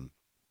by one,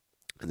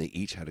 and they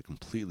each had a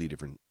completely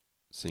different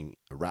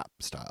rap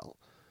style.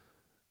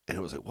 And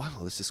it was like,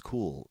 wow, this is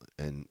cool.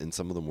 And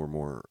some of them were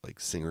more like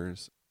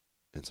singers,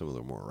 and some of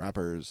them were more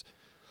rappers.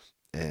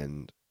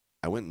 And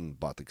I went and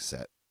bought the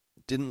cassette.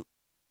 Didn't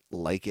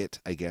like it,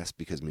 I guess,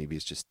 because maybe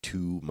it's just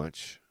too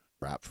much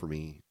rap for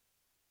me.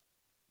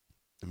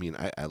 I mean,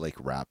 I like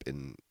rap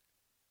in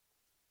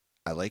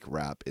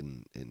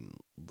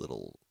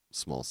little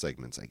small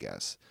segments, I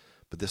guess.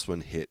 But this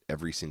one hit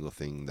every single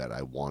thing that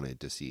I wanted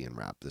to see in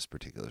rap, this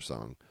particular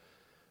song.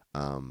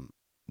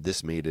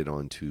 This made it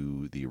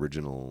onto the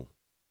original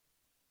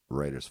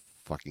Writer's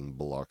fucking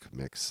Block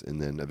mix,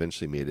 and then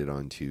eventually made it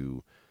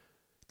onto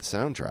the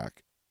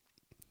soundtrack.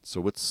 So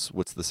what's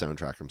the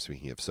soundtrack I'm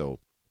speaking of? So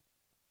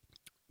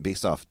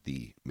based off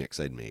the mix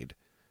I'd made,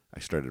 I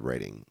started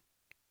writing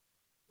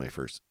my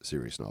first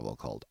serious novel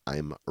called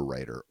I'm a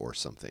Writer or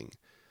Something.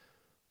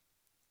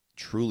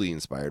 Truly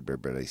inspired by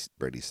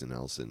Bret Easton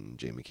Ellis,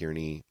 Jay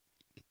McKierney,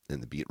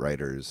 and the Beat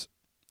Writers.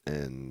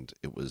 And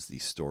it was the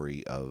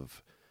story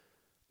of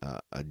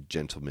a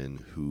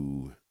gentleman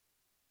who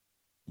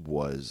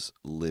was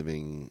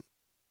living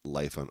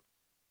life on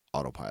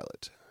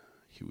autopilot.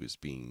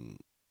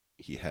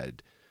 He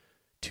had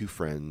two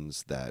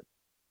friends that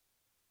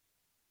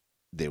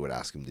they would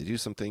ask him to do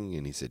something,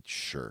 and he said,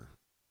 sure.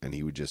 And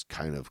he would just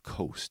kind of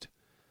coast.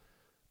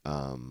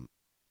 And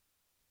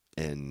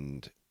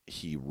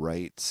he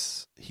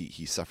writes,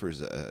 he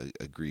suffers a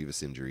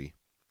grievous injury.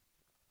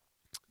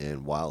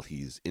 And while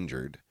he's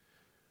injured,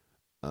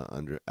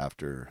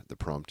 after the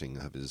prompting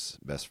of his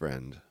best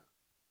friend,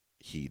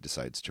 he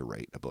decides to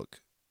write a book.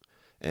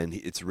 And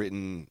it's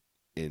written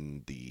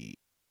in the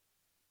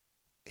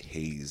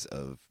haze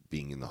of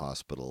being in the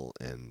hospital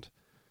and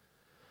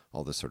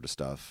all this sort of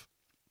stuff.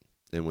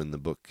 And when the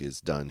book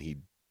is done, he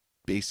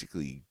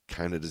basically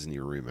kind of doesn't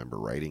even remember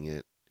writing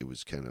it. It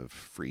was kind of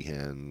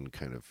freehand,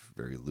 kind of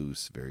very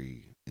loose,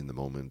 very in the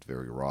moment,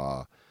 very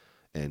raw,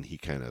 and he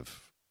kind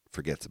of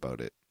forgets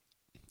about it.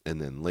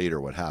 And then later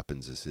what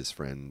happens is his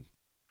friend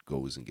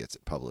goes and gets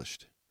it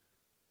published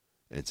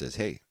and says,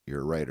 hey,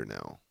 you're a writer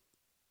now.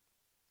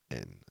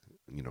 And,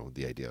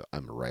 the idea,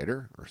 I'm a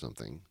writer or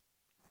something,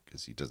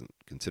 because he doesn't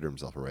consider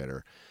himself a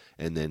writer.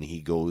 And then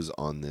he goes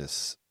on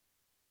this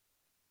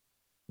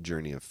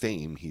journey of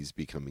fame. He's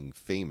becoming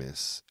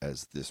famous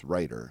as this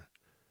writer.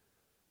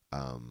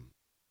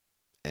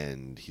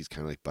 And he's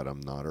kind of like, but I'm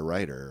not a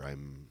writer.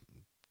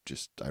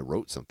 I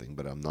wrote something,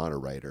 but I'm not a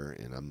writer,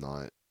 and I'm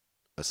not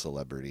a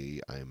celebrity.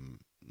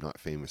 I'm not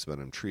famous, but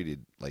I'm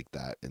treated like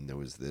that. And there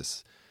was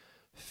this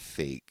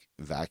fake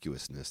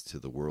vacuousness to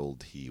the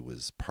world he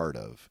was part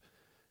of.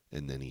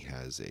 And then he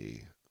has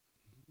a,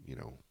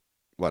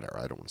 whatever,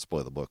 I don't want to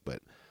spoil the book,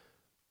 but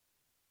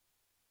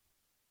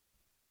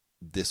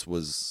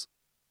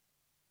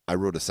I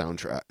wrote a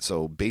soundtrack.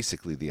 So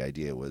basically the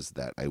idea was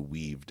that I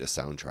weaved a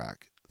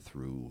soundtrack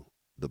through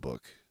the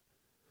book,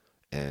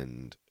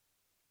 and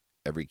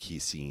every key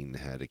scene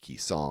had a key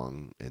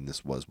song, and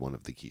this was one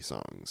of the key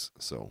songs.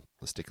 So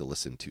let's take a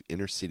listen to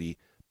Inner City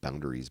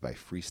Boundaries by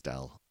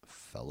Freestyle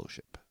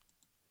Fellowship.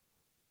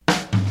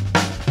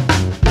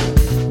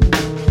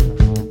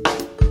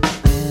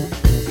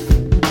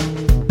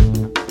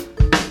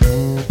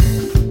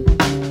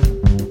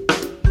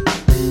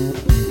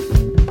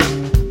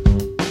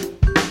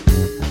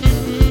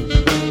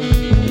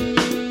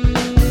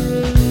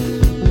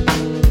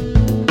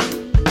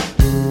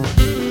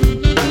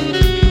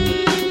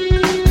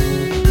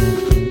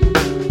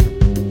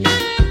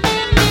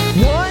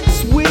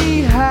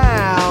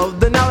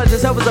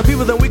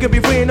 Then we could be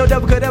free and no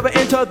devil could ever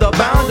enter the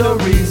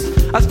boundaries.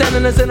 I stand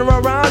in the center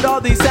around all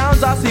these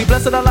sounds I see.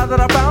 Blessed Allah that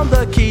I found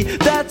the key.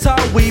 That's how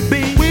we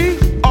be. We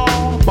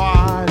are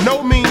by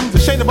no means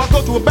ashamed of our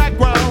cultural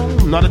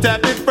background. Not a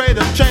tad bit afraid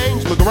of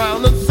change. Look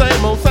around, the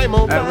same old thing.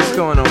 Hey, what's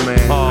going on,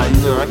 man?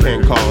 I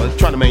can't call it.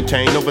 Trying to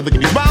maintain, overlooking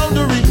these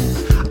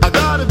boundaries. I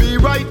gotta be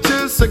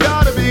righteous, I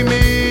gotta be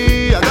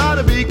me. I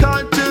gotta be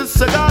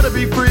conscious, I gotta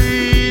be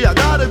free. I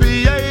gotta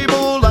be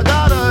able, I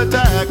gotta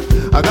attack.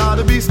 I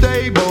gotta be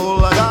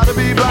stable, I gotta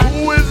be black.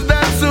 Who is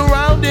that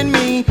surrounding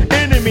me?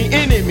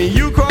 Enemy,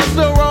 you crossed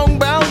the wrong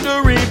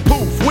boundary.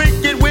 Poof,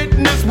 wicked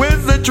witness,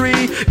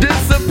 wizardry.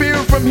 Disappear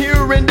from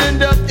here and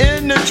end up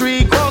in the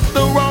tree. Cross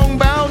the wrong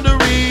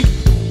boundary.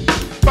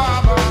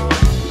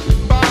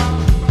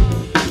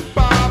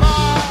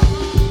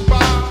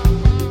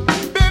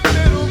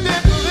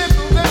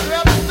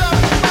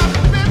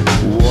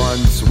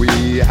 Once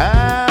we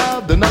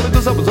have the knowledge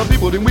of some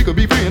people, then we could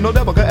be free and no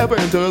devil could ever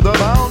enter the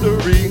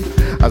boundary.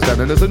 I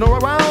stand and listen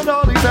around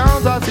all these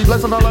sounds I see.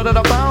 Blessing all that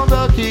I found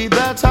the key.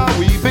 That's how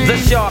we be. The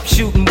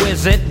sharpshooting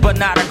wizard, but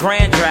not a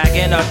grand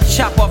dragon. A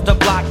chop off the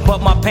block,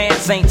 but my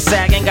pants ain't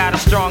sagging. Got a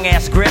strong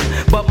ass grip,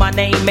 but my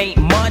name ain't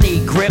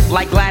Money Grip.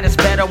 Like Gladys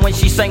better when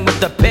she sang with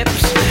the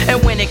Pips.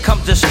 And when it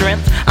comes to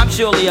strength, I'm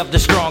surely of the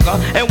stronger.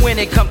 And when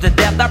it comes to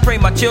death, I pray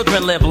my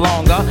children live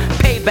longer.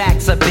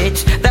 Payback's a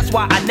bitch, that's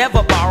why I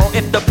never borrow.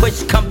 If the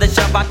push comes to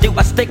shove, I do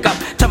a stick up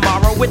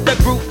tomorrow. With the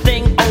group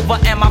thing over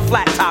and my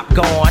flat top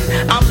gone,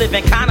 I'm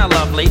living kinda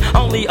lovely,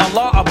 only a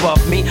law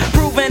above me.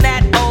 Proving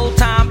that old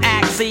time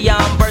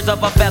axiom, birds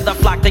of a feather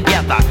flock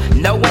together.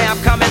 Know where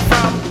I'm coming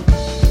from?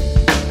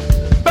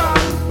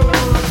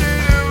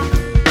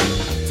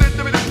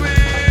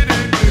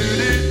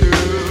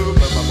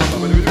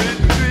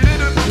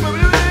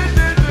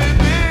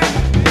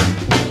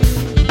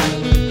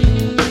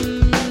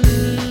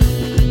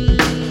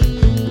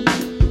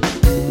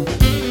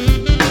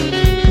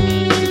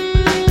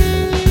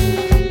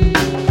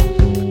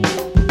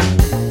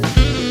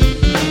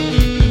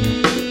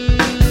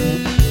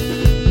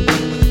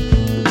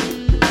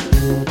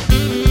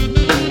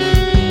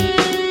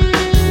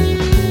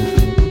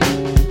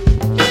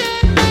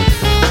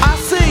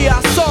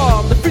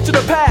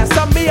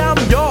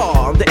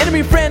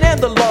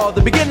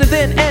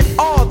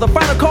 The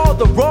final call,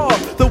 the raw,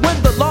 the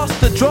win, the loss,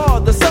 the draw,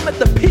 the summit,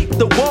 the peak,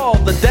 the wall,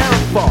 the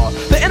downfall,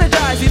 the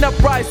energizing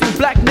uprising,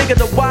 black nigga,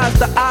 the wise,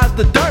 the eyes,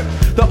 the dirt,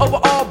 the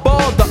overall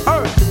ball, the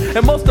earth,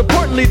 and most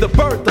importantly, the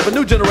birth of a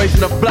new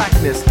generation of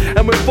blackness.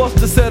 And we're forced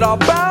to set our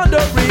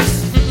boundaries.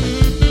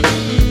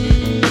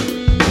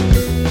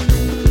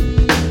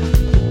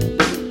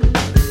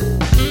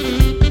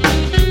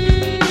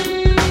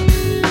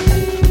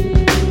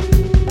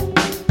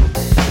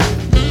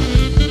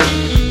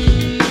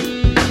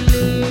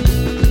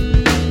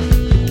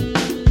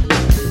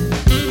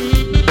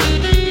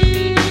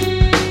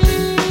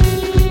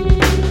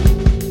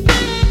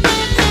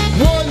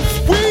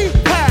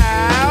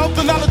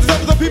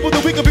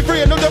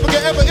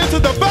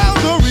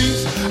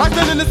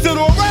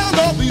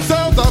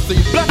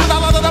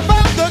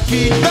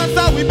 That's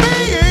how we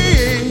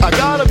be. I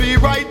gotta be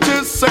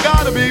righteous, I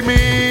gotta be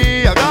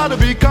me. I gotta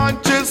be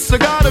conscious, I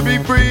gotta be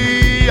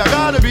free. I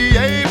gotta be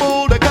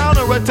able to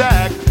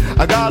counterattack.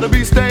 I gotta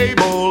be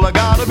stable, I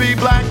gotta be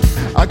black.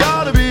 I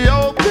gotta be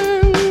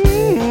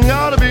open,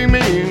 gotta be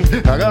mean.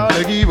 I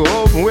gotta keep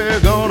open, we're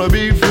gonna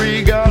be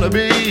free. Gotta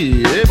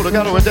be able to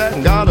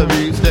counterattack. Gotta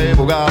be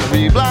stable, gotta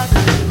be black.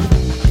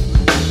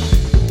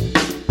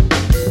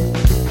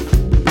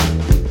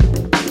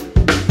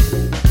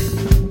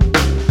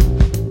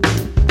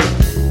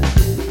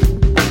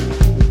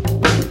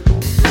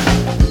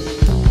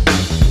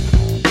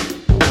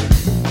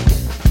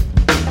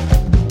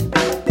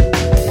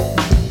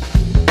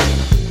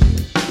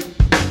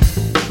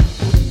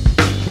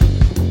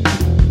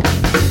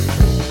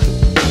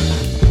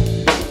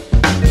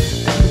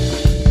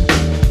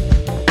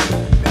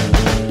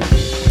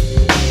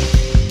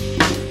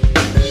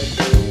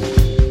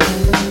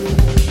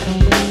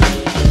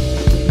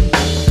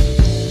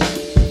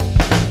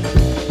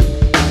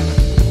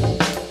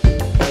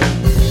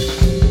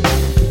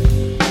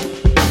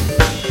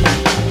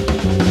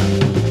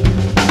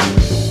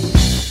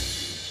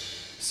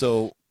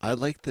 I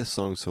liked this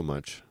song so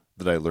much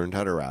that I learned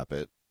how to rap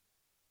it.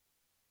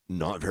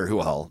 Not very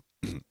well.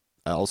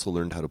 I also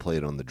learned how to play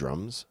it on the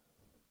drums.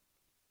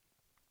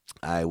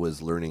 I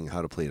was learning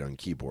how to play it on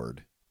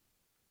keyboard.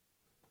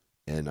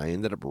 And I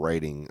ended up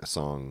writing a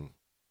song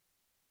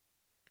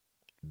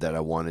that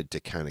I wanted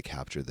to kind of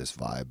capture this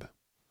vibe.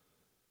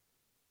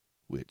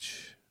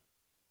 Which,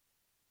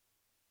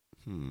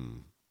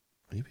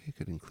 maybe I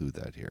could include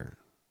that here.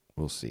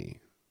 We'll see.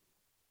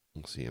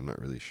 I'm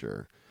not really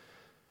sure.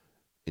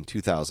 In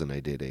 2000, I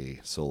did a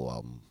solo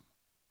album,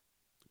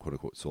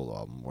 quote-unquote solo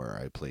album, where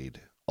I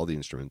played all the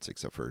instruments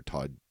except for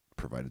Todd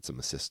provided some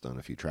assist on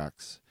a few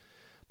tracks.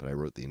 But I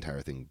wrote the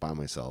entire thing by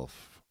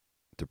myself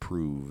to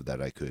prove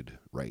that I could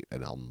write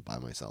an album by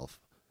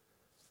myself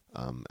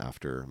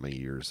after my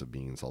years of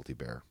being in Salty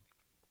Bear.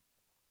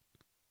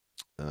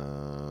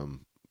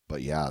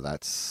 But yeah,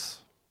 that's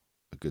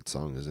a good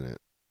song, isn't it?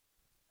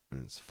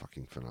 And it's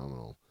fucking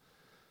phenomenal.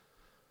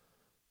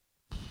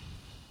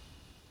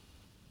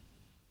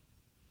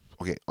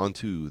 Okay, on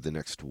to the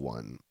next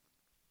one.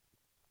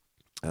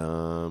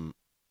 Now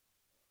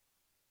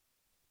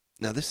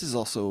this is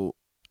also,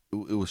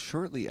 it was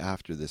shortly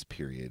after this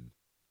period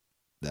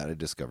that I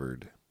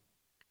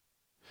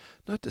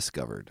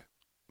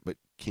but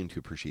came to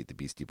appreciate the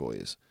Beastie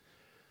Boys.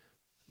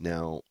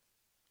 Now,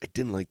 I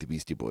didn't like the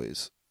Beastie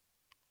Boys.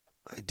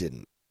 I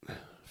didn't.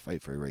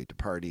 Fight for a Right to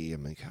Party.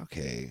 I'm like,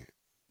 okay,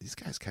 these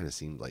guys kind of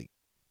seemed like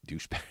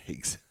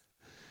douchebags.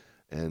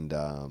 And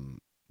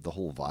the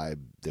whole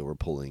vibe they were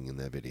pulling in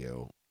that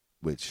video,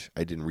 which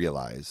I didn't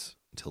realize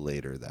until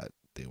later that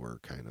they were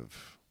kind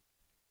of,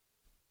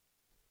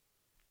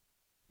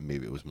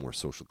 maybe it was more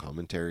social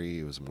commentary.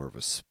 It was more of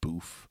a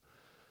spoof.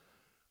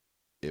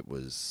 It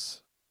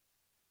was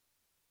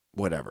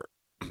whatever.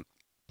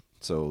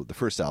 So the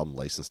first album,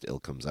 Licensed to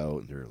Ill, comes out,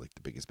 and they're like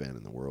the biggest band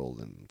in the world.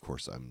 And of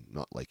course, I'm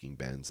not liking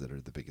bands that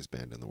are the biggest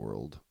band in the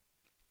world.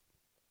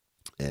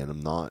 And I'm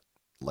not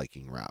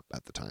liking rap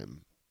at the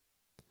time.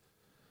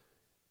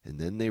 And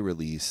then they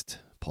released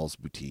Paul's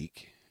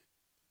Boutique,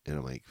 and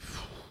I'm like,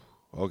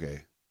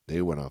 okay,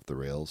 they went off the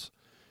rails.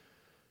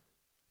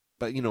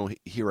 But, you know,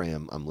 here I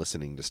am, I'm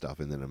listening to stuff,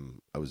 and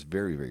then I was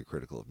very, very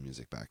critical of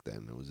music back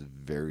then. I was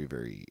very,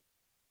 very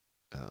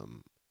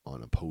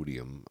on a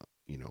podium,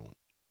 you know,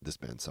 this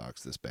band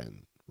sucks, this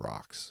band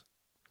rocks.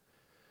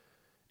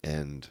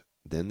 And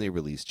then they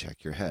released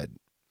Check Your Head.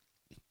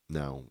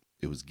 Now,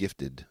 it was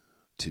gifted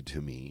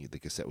to me, the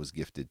cassette was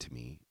gifted to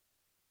me,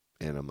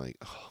 and I'm like,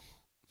 oh,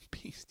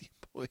 Beastie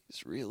Boys,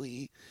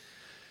 really?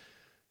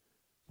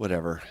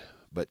 Whatever.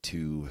 But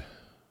to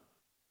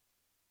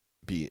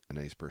be a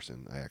nice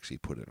person, I actually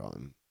put it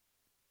on.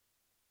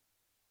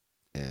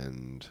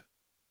 And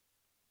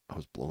I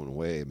was blown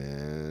away,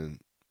 man.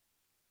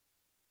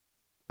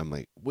 I'm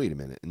like, wait a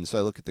minute. And so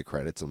I look at the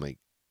credits, I'm like,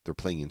 they're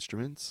playing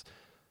instruments?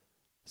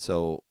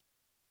 So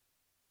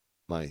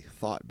my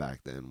thought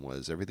back then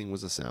was everything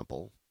was a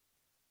sample.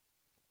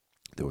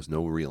 There was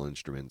no real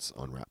instruments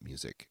on rap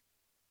music.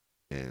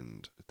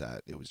 And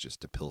that it was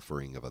just a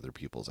pilfering of other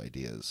people's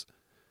ideas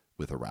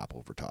with a rap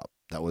over top.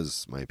 That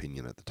was my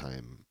opinion at the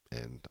time,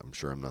 and I'm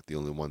sure I'm not the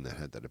only one that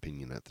had that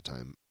opinion at the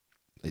time.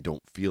 I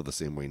don't feel the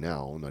same way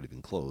now, not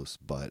even close,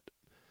 but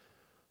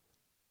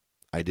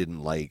I didn't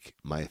like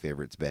my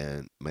favorite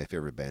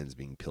bands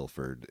being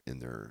pilfered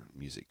and their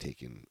music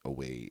taken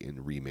away and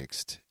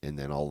remixed, and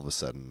then all of a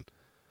sudden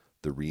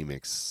the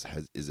remix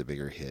is a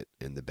bigger hit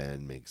and the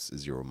band makes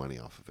zero money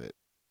off of it.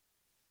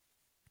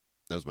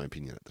 That was my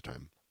opinion at the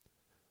time.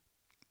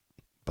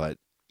 But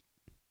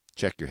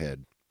Check Your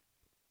Head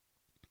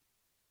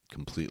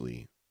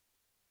completely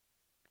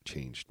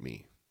changed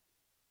me.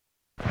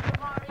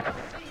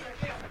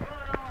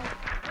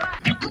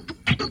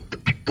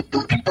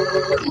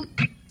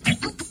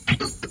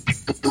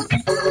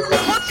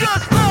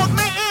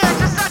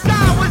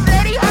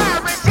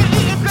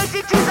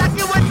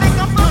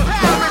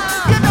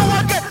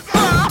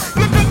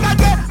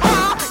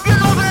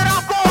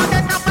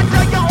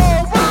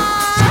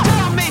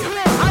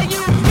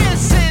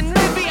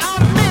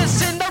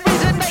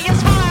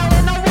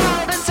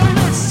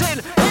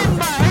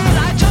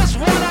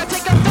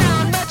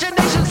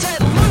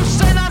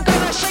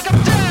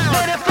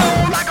 Let it flow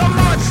like a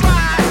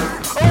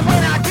mudslide. Oh,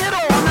 when I get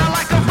on.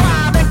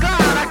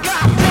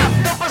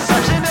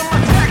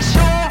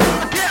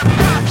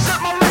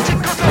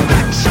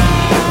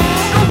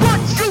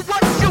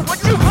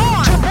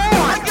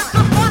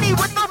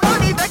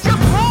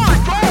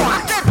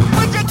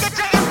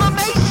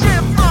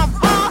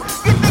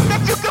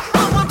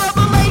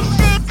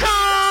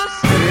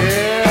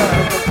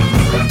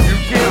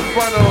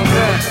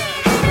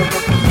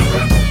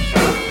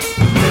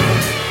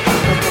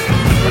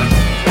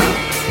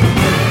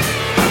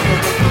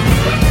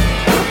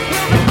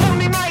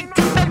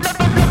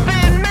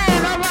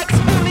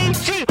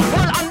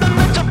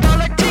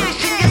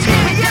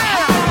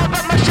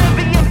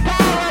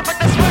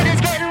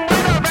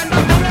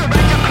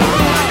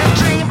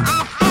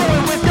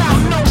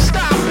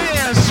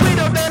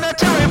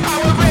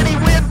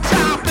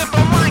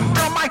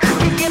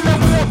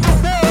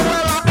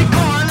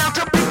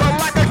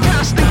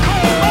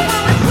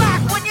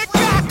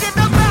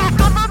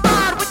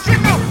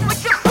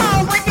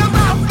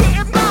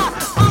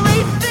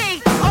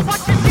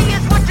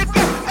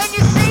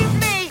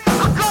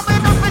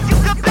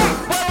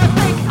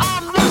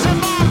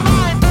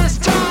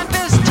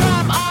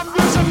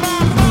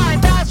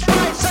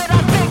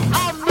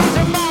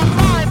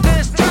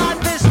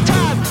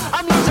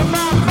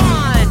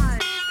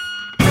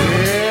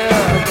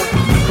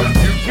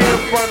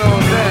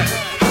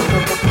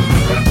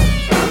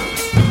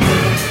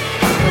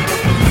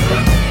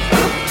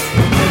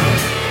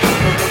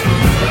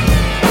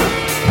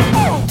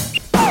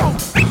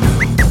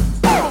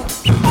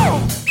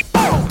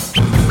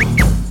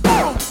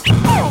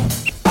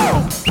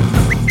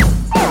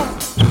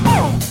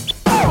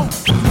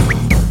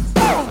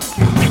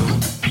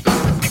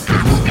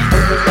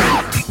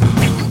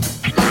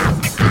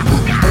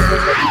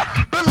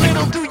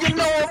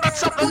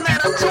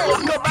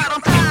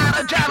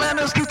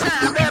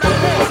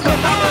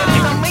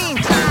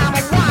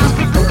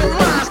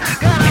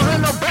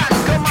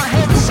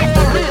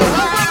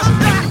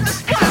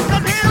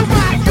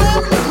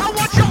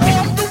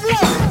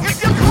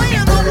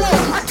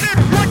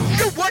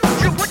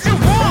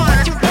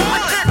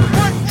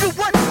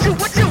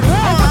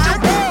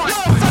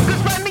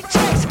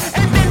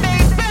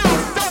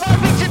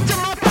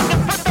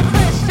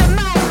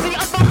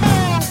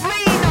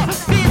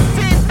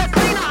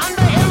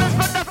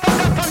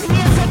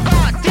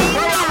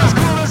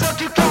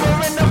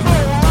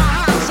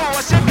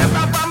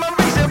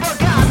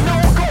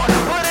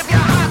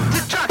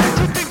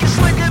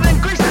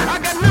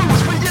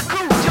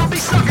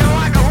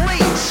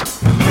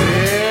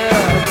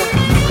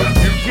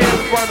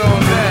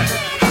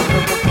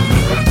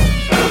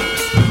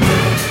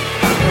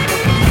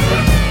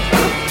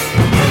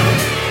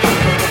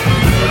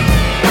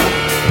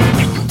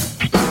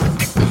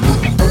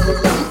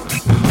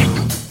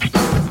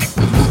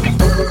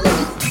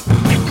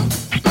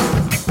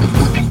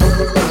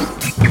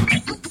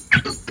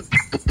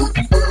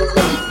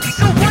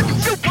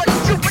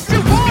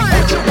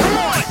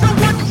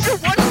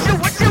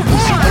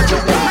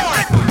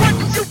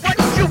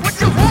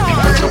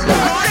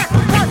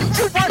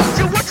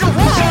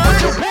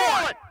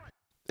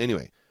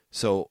 Anyway,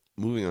 so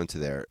moving on to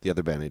there, the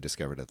other band I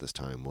discovered at this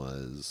time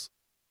was,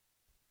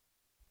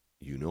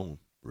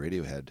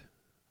 Radiohead.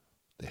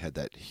 They had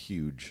that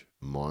huge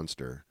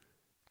monster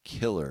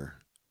killer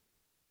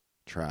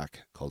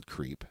track called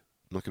Creep.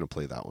 I'm not going to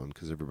play that one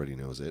because everybody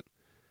knows it.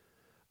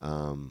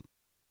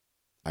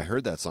 I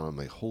heard that song, I'm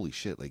like, holy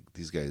shit, like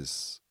these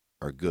guys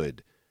are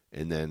good.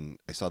 And then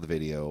I saw the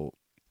video,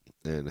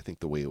 and I think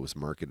the way it was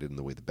marketed and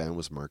the way the band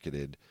was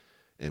marketed,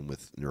 and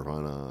with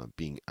Nirvana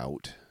being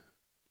out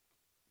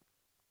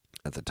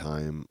at the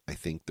time, I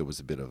think there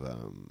was a bit of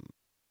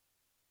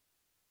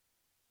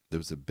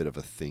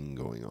a thing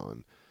going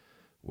on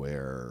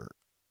where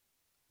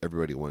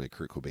everybody wanted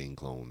Kurt Cobain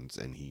clones,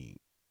 and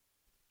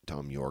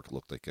Tom York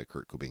looked like a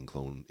Kurt Cobain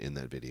clone in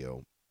that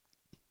video.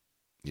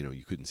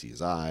 You couldn't see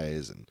his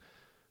eyes, and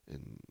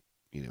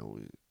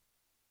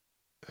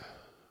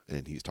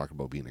he's talking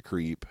about being a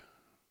creep.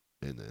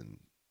 And then,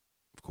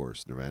 of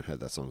course, Nirvana had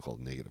that song called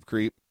Negative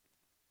Creep.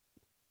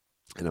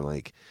 And I'm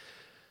like,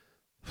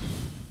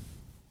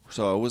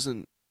 so I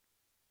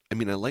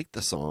liked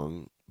the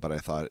song, but I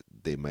thought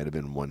they might have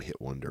been one-hit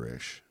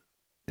wonder-ish.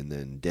 And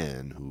then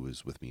Dan, who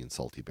was with me in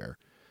Salty Bear,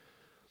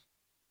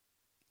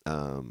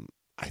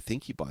 I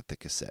think he bought the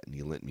cassette, and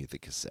he lent me the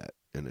cassette,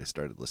 and I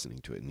started listening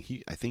to it. And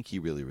I think he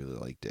really, really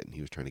liked it, and he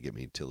was trying to get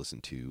me to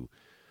listen to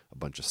a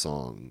bunch of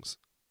songs.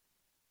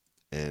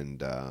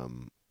 And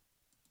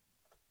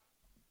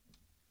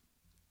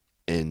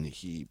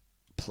he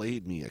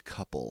played me a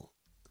couple,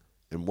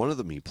 and one of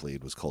them he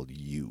played was called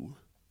You.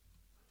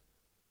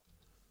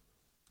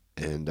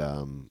 And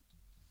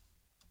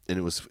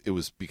it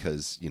was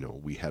because,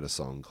 we had a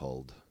song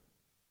called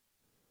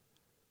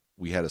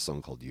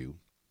You.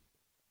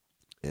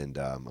 And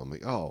I'm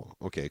like, oh,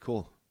 okay,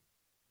 cool.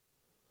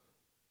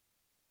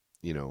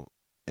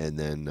 And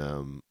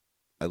then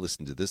I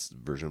listened to this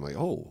version. I'm like,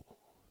 oh,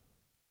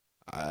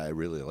 I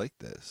really like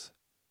this.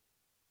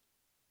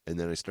 And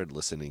then I started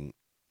listening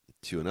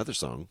to another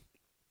song,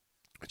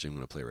 which I'm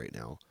going to play right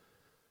now.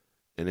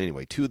 And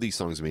anyway, 2 of these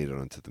songs made it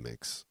onto the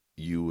mix.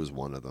 You was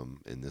one of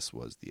them, and this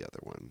was the other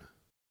one.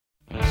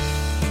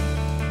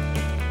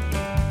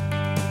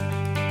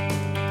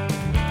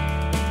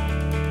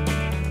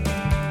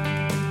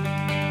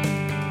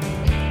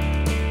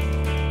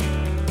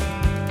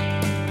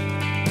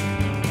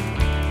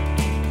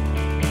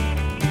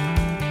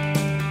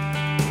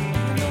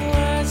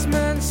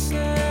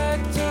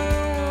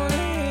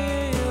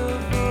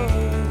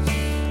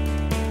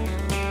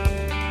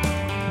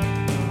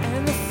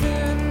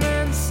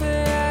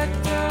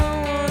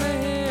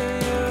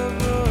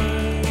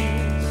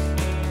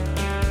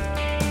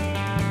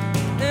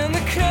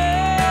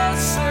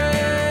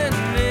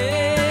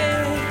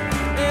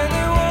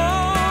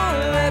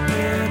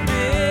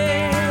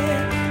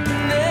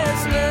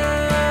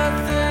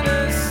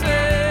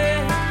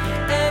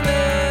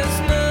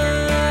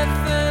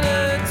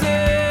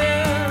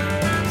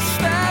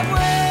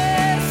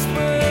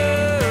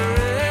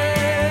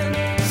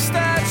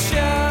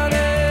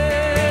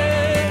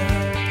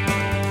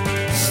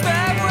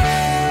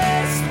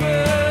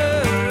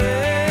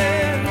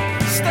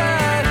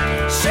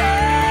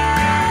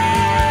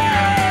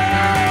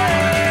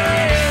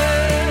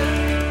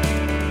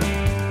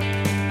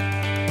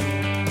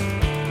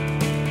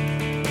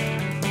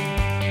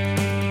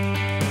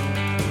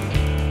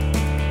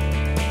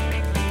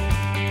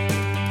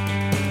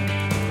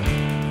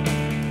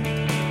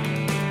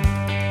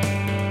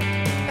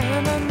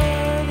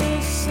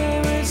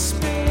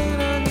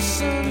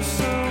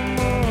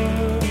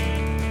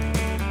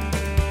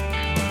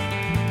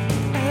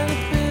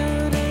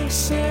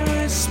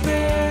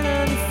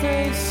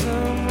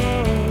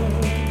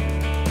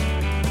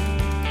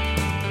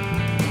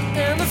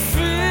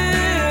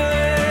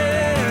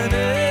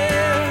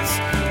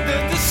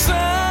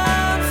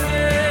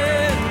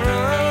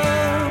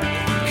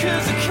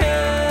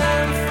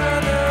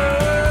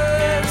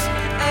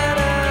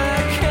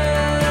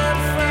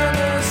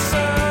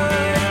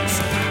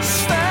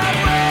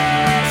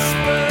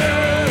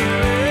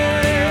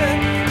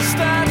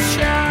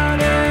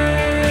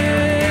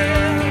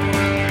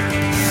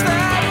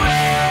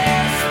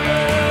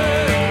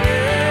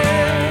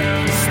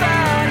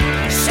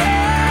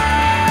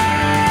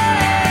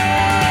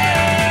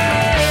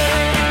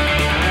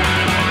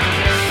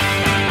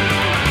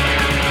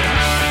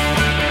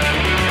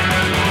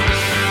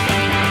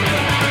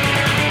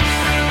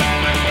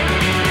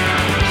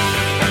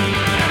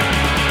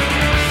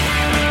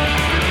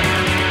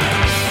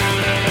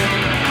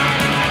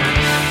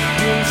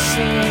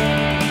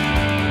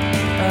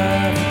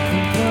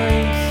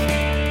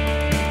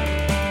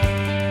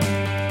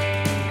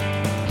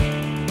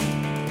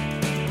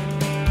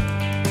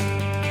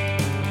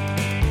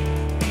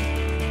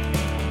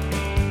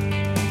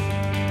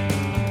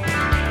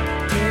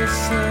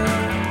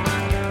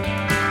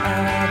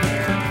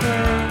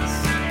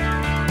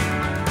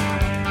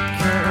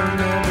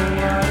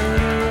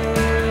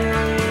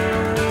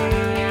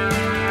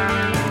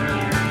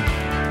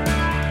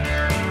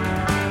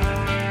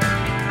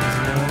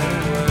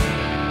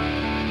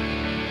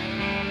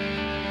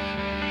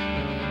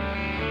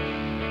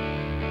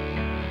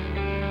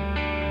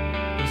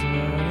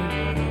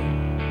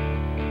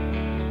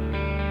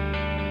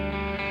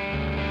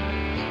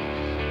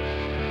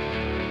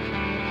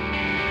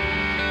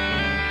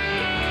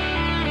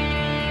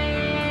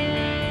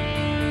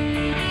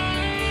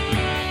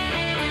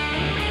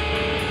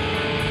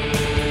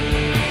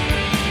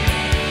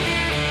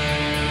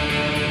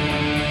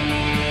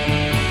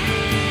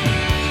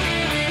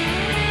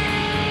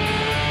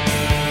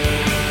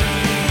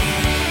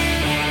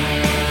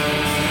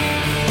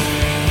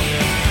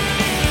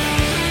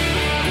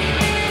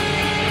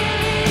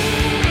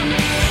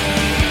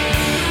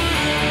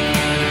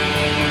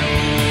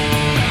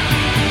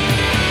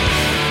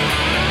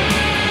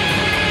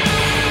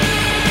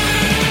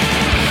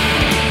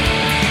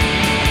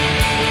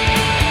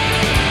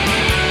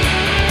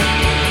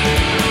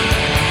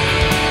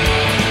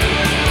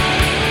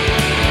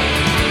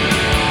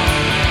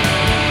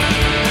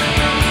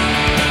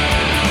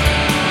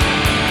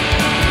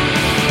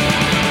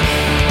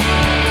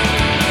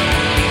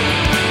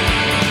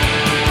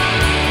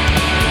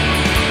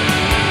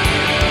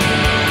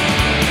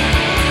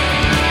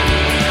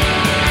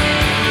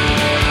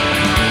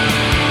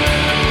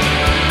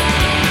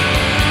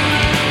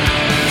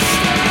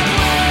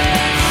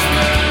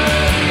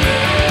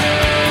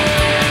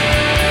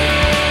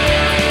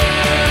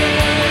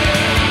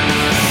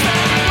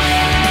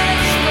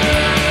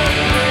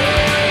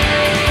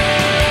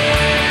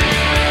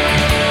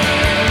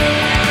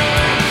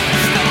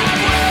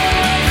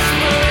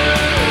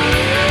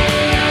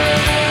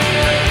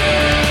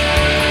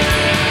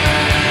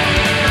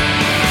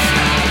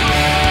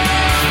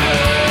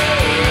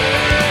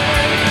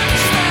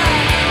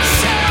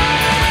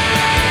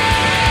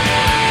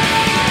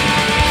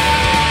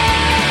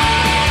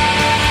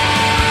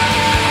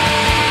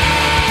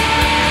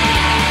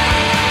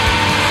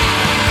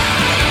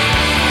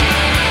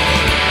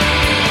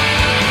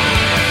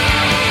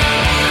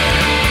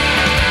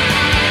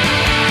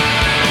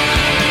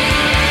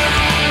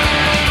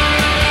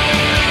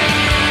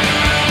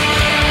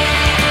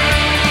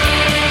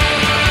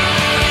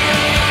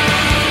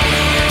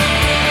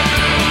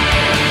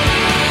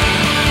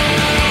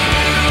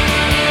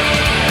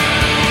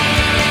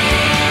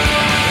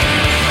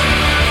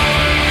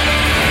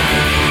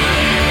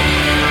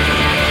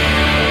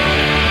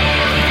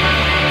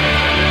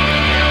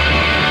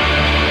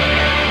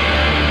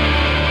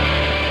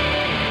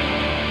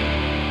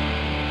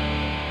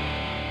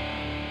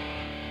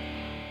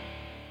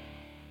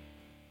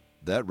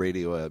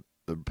 that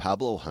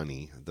Pablo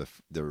Honey, the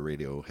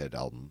Radiohead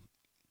album,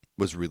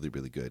 was really,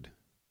 really good.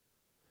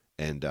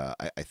 And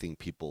I think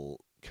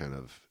people kind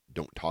of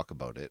don't talk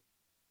about it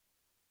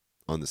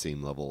on the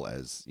same level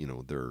as,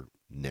 their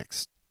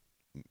next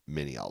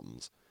many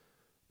albums.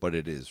 But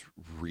it is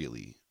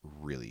really,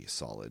 really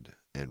solid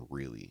and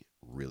really,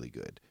 really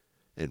good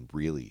and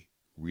really,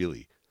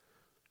 really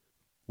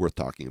worth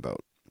talking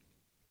about.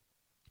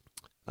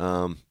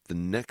 The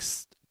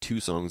next two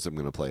songs I'm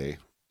going to play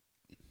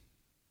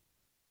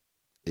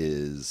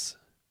is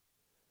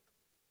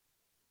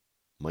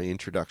my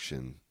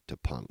introduction to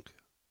punk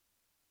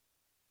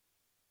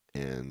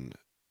and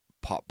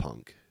pop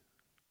punk.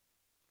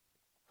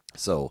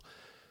 So,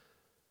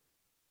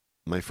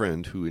 my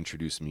friend who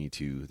introduced me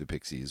to the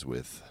Pixies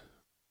with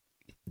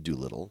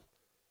Doolittle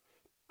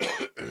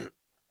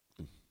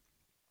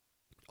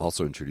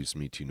also introduced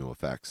me to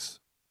NoFX.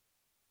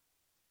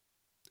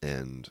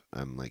 And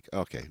I'm like,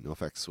 okay,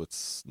 NoFX,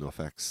 what's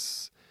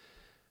NoFX?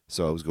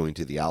 So I was going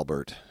to the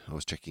Albert. I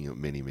was checking out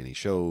many, many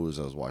shows.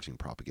 I was watching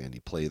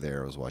Propagandhi play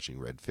there. I was watching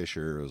Red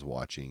Fisher. I was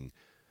watching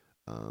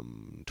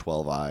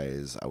 12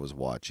 Eyes. I was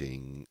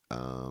watching,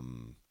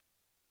 oh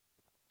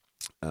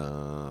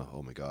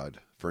my God,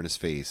 Furnace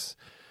Face.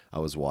 I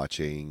was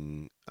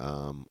watching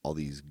all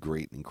these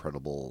great,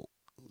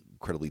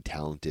 incredibly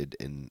talented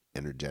and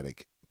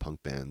energetic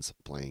punk bands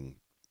playing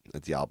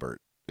at the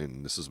Albert.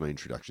 And this was my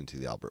introduction to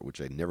the Albert,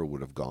 which I never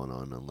would have gone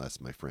on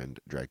unless my friend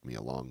dragged me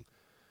along.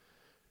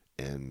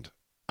 And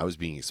I was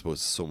being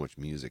exposed to so much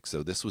music.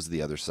 So this was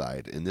the other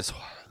side. And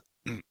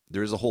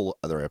there's a whole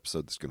other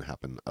episode that's going to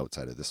happen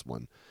outside of this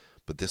one.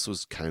 But this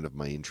was kind of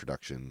my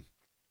introduction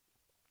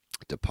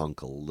to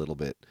punk a little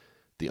bit.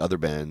 The other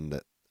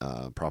band,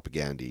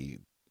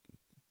 Propagandhi,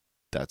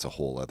 that's a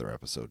whole other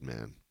episode,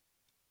 man.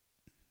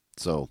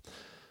 So,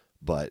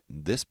 but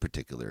this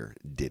particular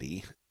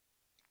ditty,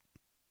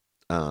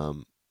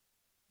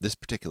 this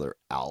particular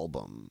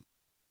album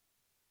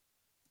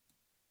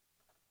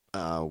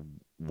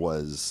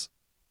was,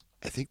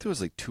 I think there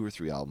was like 2 or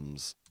 3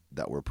 albums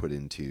that were put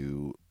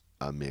into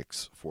a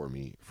mix for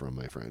me from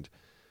my friend.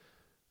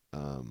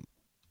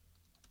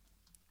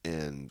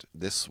 And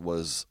this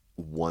was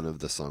one of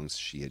the songs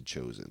she had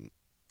chosen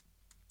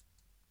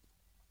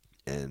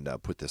and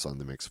put this on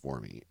the mix for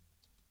me.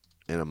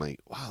 And I'm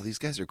like, wow, these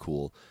guys are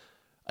cool.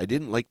 I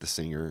didn't like the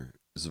singer's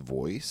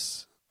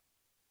voice.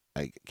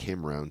 I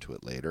came around to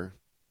it later.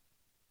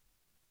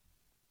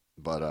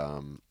 But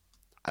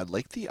I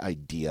liked the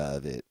idea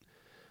of it.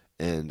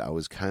 And I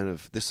was kind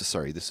of, this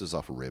is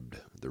off Ribbed,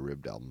 the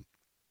Ribbed album,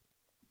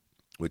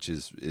 which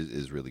is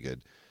really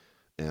good.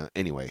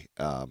 Anyway,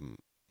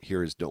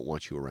 here is Don't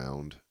Want You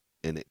Around,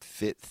 and it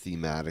fit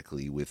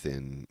thematically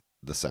within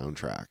the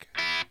soundtrack.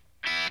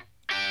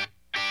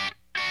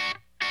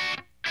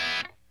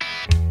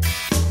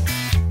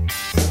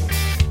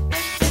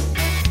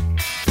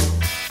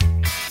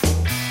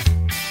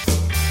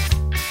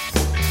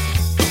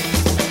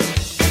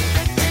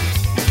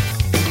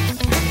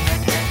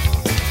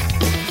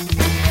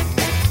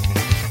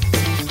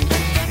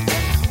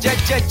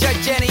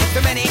 Jenny, so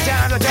many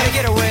times I try to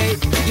get away.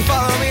 You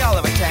follow me all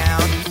over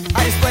town.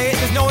 I display it,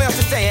 there's no way else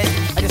to say it.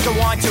 I just don't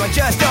want you, I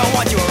just don't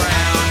want you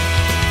around.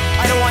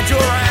 I don't want you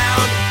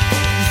around.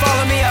 You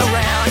follow me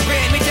around,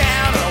 bring me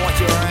down. I don't want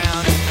you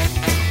around.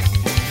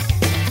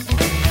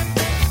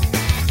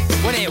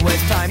 When it was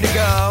time to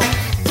go,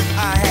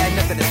 I had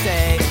nothing to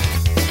say.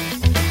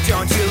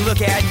 Don't you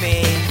look at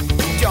me.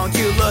 Don't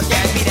you look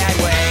at me that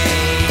way.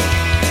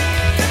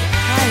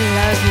 I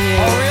love you.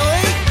 Oh,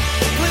 really?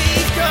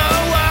 Please go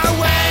away.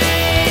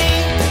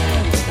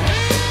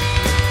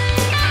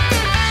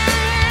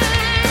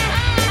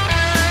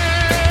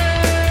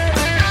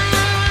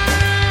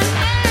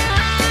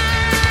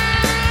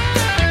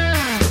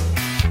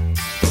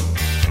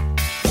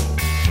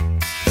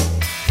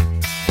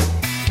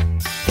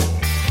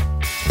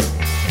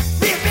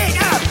 Beat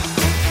up.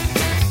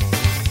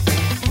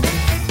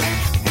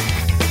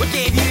 What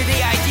gave you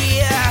the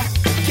idea?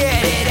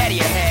 Get it out of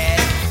your head.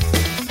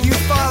 You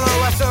follow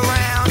us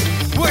around.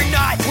 We're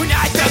not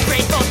the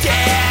Grateful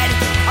Dead.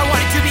 I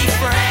wanted to be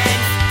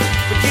friends,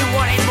 but you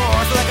wanted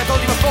more. So like I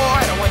told you before,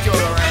 I don't want you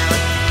around.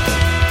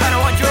 I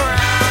don't want you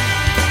around.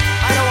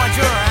 I don't want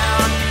you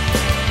around.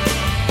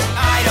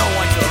 I don't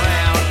want you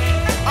around.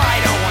 I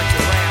don't want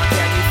you around.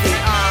 Can you see?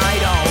 I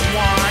don't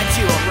want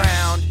you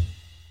around.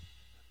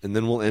 And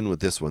then we'll end with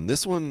this one.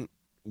 This one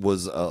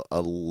was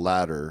a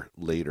later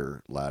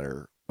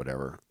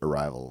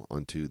arrival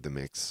onto the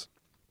mix.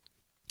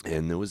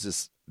 And there was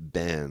this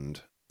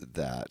band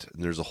that,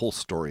 and there's a whole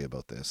story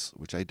about this,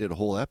 which I did a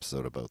whole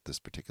episode about this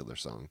particular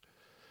song.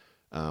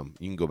 You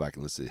can go back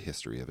and listen to the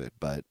history of it.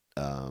 But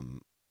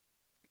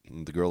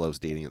the girl I was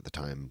dating at the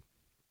time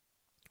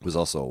was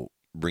also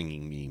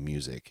bringing me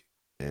music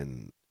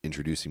and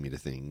introducing me to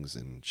things.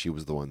 And she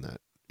was the one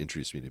that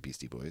introduced me to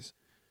Beastie Boys.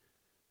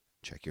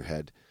 Check Your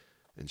Head.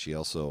 And she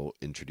also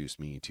introduced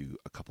me to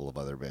a couple of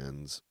other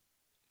bands.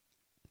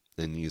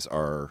 And these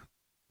are,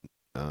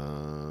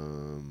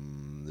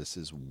 this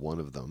is one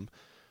of them.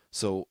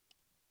 So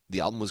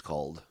the album was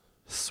called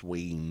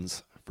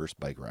Swain's first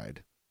bike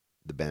ride.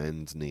 The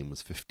band's name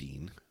was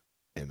 15,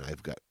 and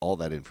I've got all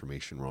that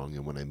information wrong.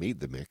 And when I made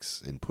the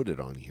mix and put it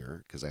on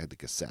here, because I had the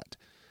cassette,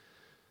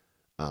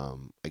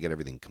 I get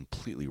everything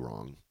completely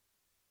wrong,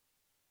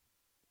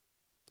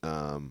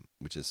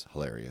 which is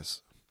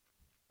hilarious.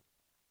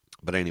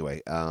 But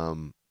anyway,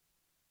 I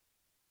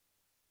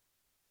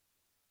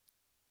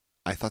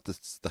thought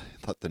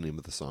the name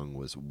of the song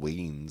was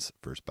Wayne's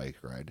First Bike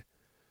Ride,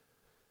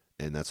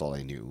 and that's all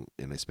I knew.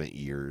 And I spent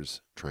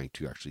years trying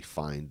to actually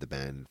find the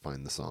band and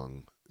find the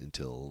song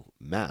until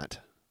Matt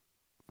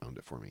found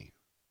it for me.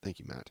 Thank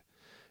you, Matt.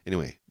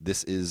 Anyway,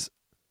 this is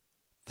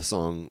the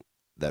song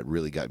that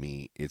really got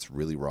me. It's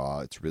really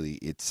raw. It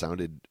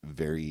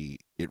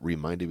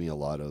reminded me a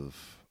lot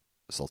of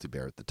Salty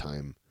Bear at the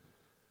time,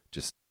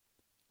 just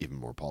even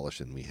more polished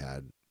than we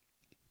had.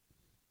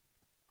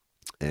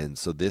 And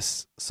so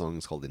this song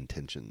is called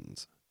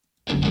Intentions.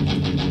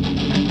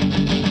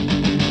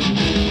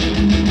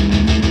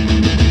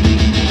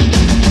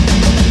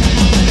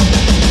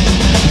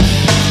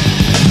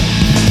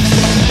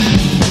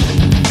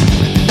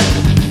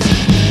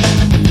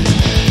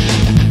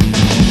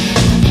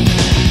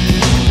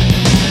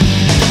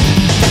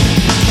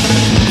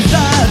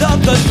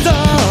 The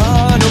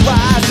sun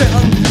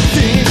rising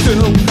seems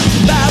to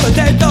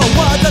validate the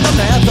words of the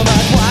man, so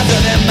much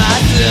wiser than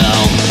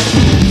myself.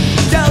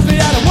 Tells me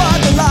I don't want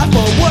the life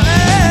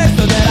away,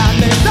 so that I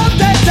may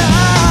someday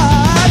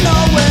die,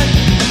 knowing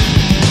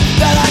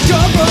that I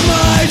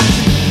compromise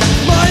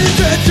my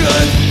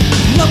intentions,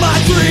 not my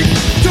dreams.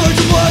 Turn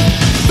to what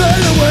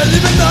fade away,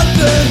 leaving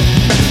nothing.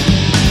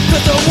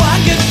 Cause so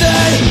I can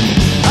say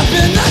I've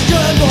been that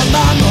good for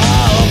my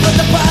mom, but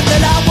the path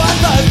that I was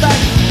last night.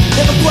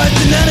 Never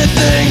question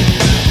anything,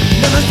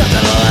 never stop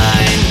the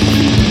line.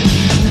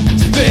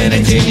 It's been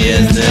 18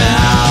 years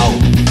now.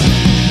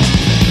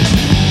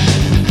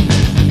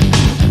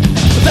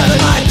 Without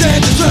my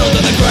intentions drilled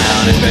in the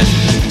ground, it's been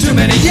too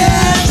many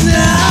years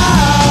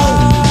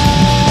now.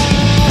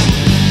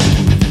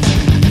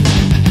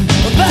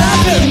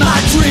 I've been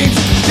my dreams,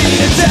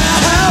 beat it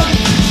down,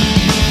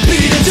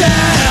 beat it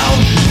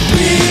down,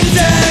 beat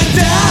it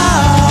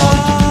down,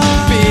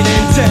 beat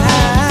it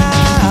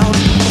down,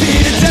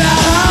 beat it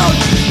down.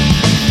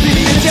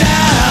 Beat it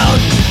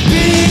down,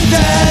 beat it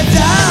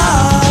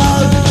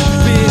down,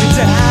 beat it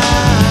down.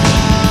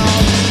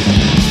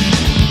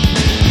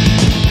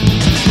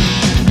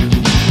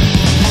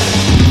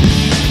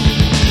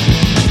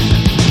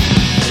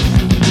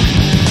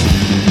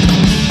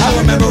 I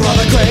remember all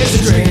the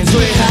crazy dreams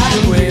we had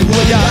when we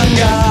were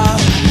younger.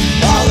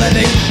 All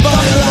ending by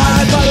the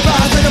lies, by the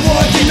prospect of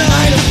working 9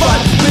 to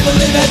 5. We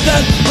believe it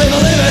then, we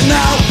believe it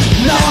now.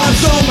 Now I'm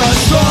so much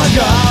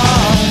stronger,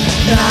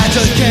 and I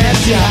just can't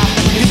see how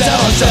we can sell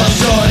ourselves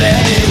short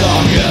any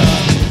longer.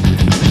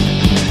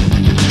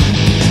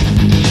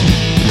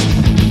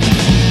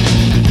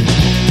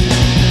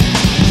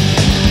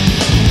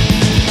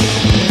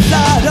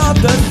 Light of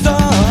the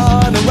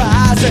sun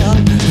rising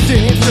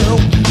seems to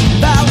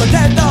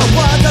validate the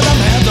words of the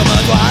man so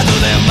much wiser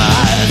than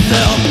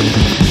myself.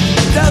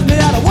 Tells me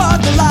I don't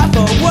want the life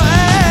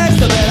away,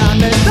 so that I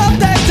may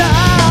someday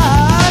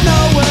die,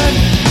 knowing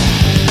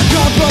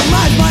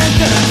compromise my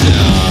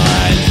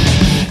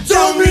intentions.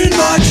 Don't mean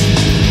much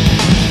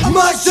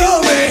to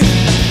me.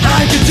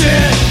 I'm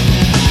content,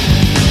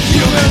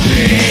 human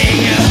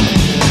being.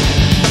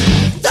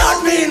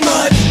 Don't mean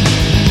much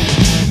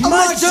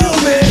to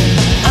me.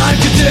 I'm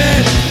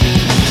content,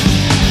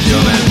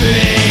 human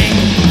being.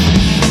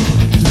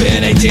 It's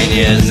been 18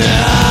 years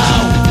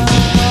now.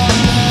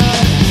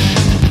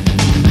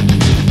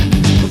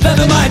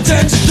 Without my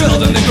intentions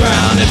drilled in the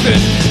ground, it's been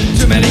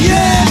too many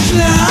years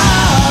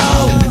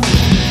now.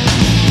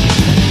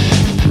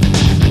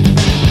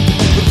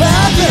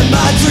 I've been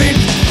my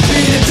dreams,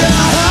 beat it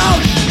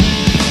down,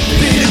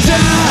 beat it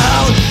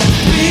down,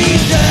 beat it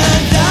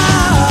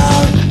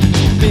down,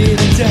 beat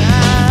it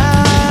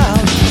down,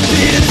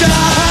 beat it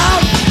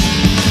down,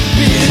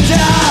 beat it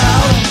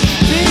down,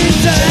 beat it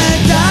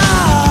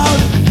down,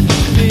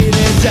 beat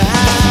it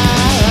down.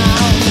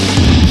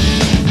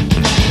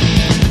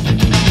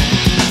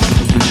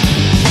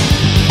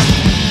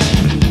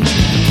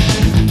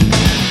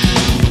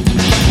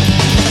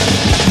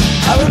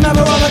 I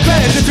remember all the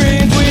crazy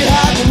dreams we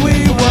had when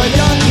we were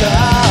younger.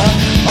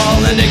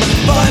 All ending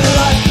by the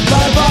light,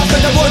 by the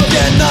prospect of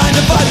working 9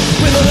 to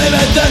 5. We believe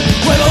it then,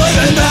 we believe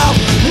it now.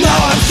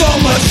 Now I'm so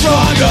much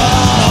stronger.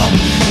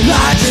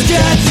 I just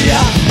can't see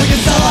how we can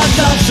sell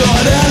ourselves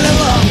short any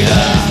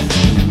longer.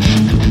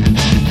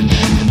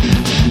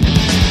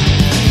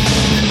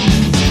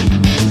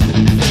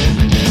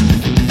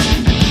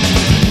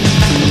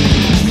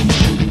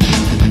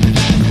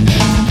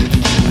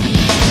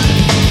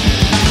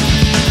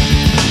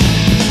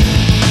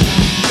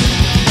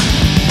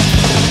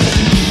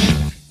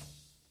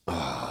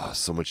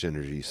 So much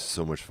energy,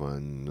 so much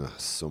fun,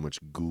 so much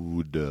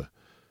good.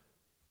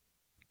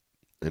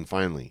 And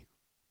finally,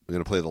 I'm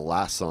going to play the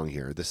last song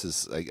here. This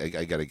is,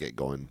 I got to get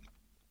going.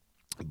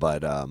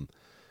 But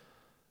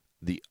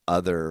the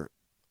other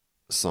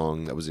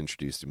song that was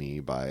introduced to me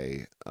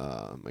by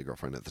my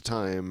girlfriend at the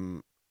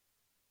time.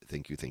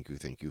 Thank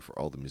you for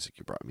all the music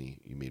you brought me.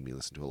 You made me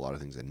listen to a lot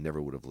of things I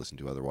never would have listened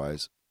to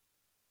otherwise.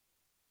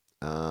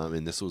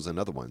 And this was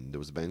another one. There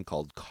was a band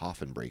called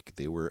Coffin Break.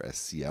 They were a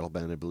Seattle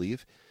band, I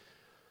believe.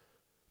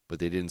 But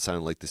they didn't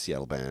sound like the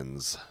Seattle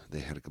bands. They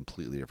had a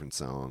completely different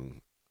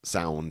sound.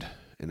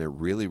 And I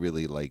really,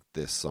 really liked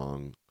this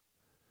song.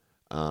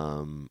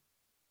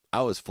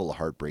 I was full of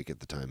heartbreak at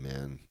the time,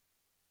 man.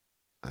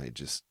 I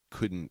just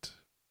couldn't.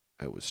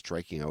 I was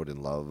striking out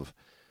in love.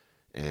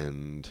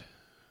 And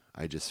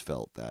I just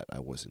felt that I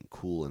wasn't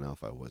cool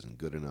enough. I wasn't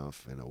good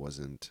enough. And I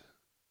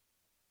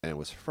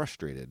was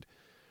frustrated.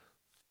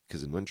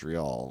 Because in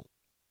Montreal,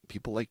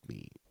 people liked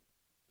me.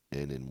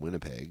 And in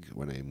Winnipeg,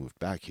 when I moved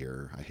back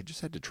here, I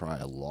just had to try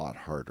a lot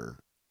harder.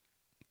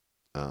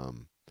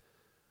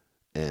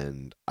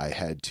 And I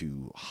had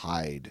to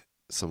hide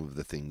some of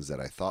the things that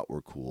I thought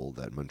were cool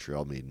that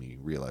Montreal made me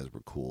realize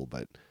were cool.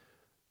 But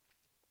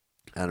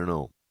I don't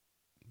know.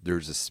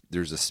 There's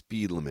a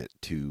speed limit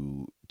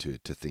to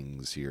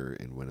things here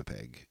in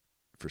Winnipeg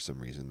for some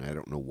reason. I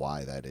don't know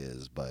why that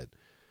is, but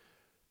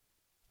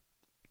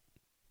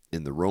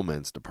in the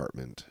romance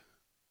department,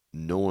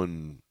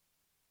 it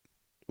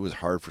was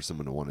hard for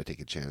someone to want to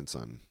take a chance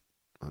on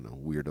a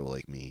weirdo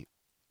like me.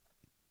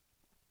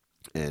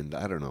 And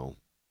I don't know,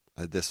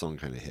 this song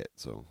kind of hit.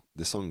 So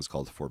this song is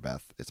called For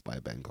Beth. It's by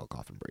a band called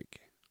Coffin Break.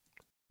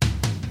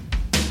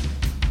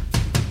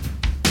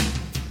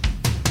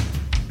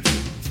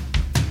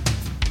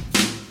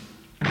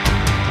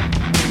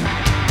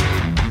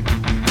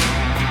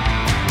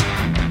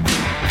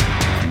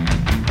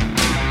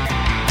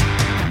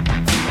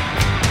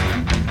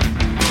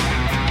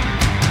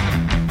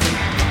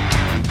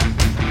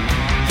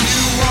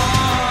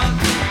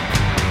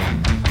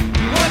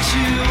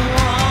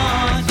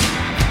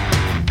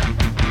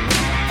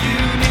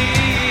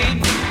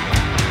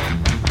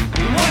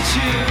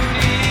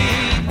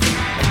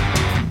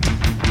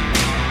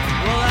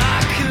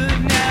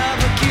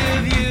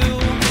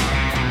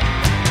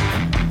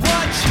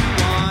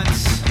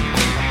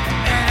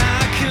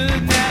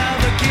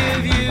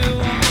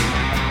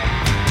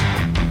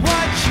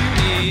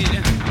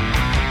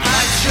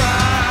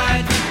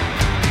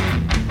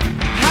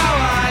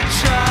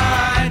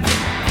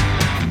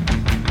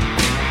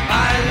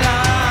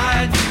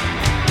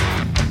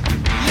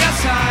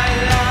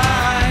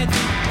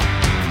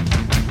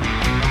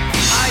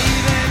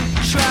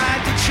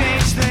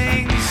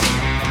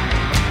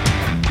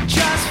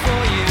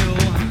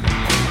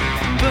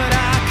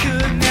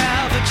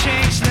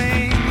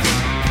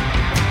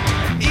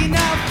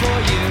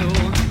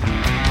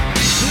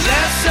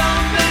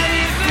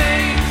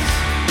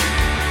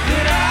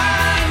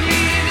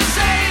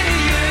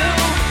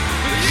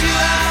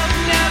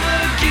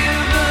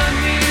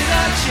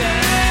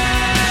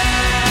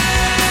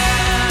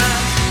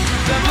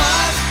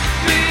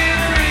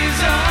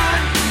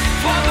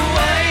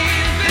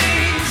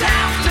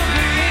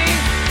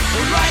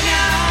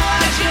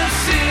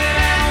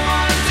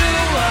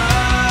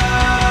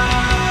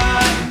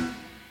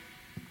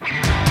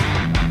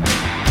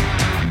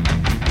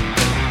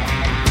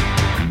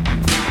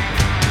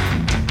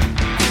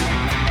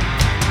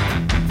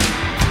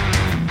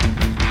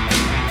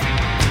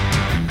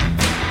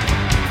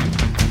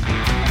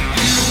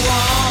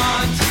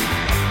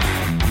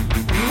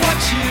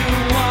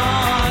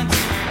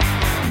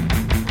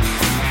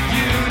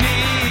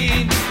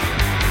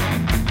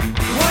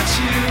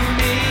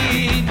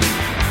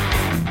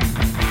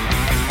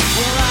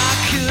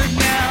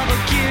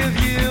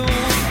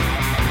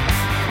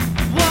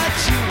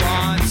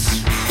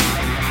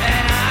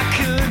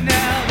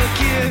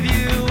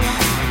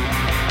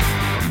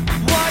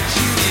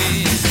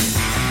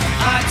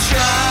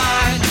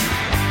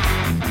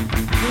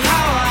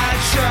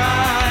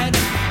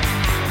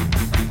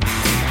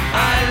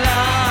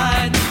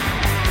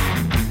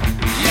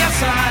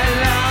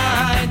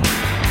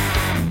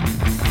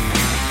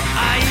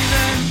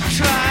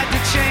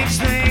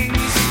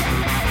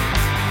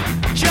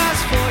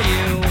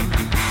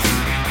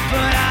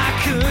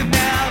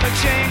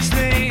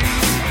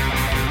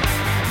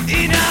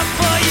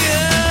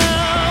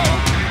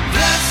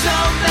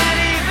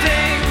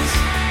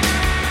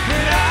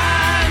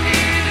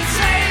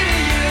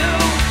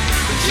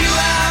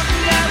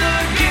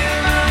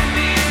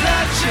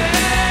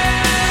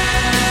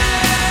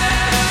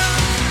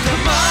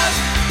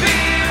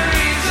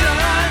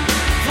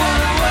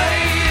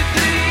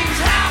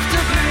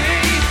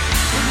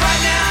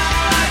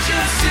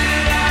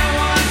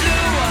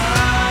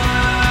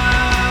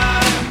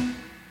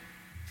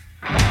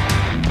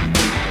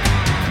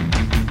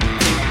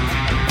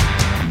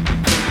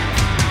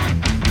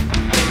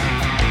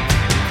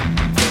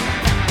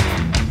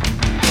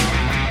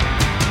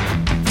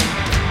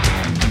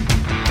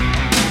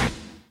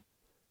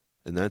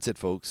 And that's it,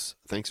 folks.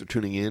 Thanks for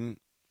tuning in.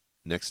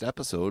 Next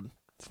episode,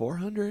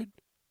 400.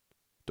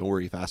 Don't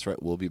worry, Fast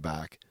Rat will be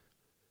back.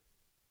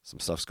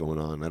 Some stuff's going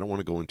on. I don't want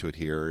to go into it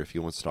here. If he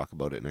wants to talk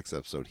about it next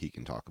episode, he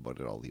can talk about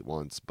it all he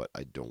wants, but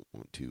I don't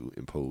want to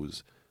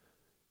impose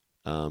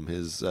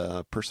his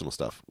personal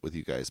stuff with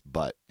you guys.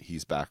 But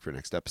he's back for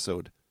next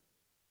episode,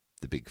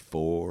 the big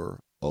 400.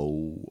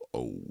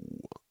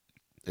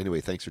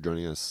 Anyway, thanks for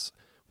joining us.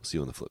 We'll see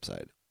you on the flip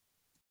side.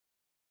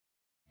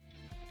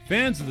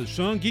 Fans of the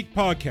Sean Geek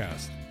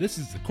Podcast, this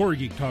is the Core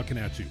Geek talking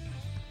at you.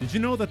 Did you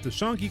know that the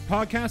Sean Geek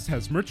Podcast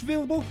has merch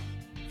available?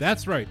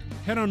 That's right.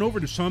 Head on over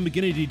to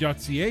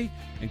SeanMcGinnity.ca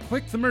and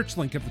click the merch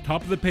link at the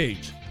top of the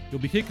page. You'll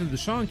be taken to the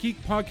Sean Geek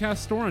Podcast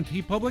store on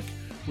TeePublic,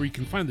 where you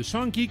can find the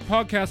Sean Geek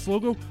Podcast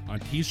logo on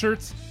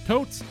t-shirts,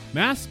 totes,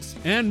 masks,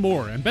 and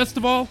more. And best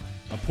of all,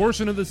 a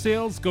portion of the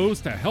sales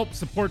goes to help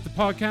support the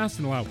podcast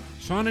and allow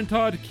Sean and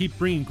Todd to keep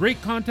bringing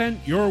great content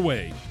your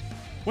way.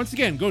 Once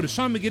again, go to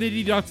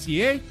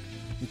SeanMcGinnity.ca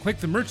and click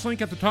the merch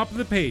link at the top of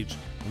the page.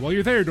 And while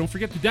you're there, don't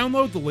forget to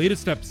download the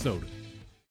latest episode.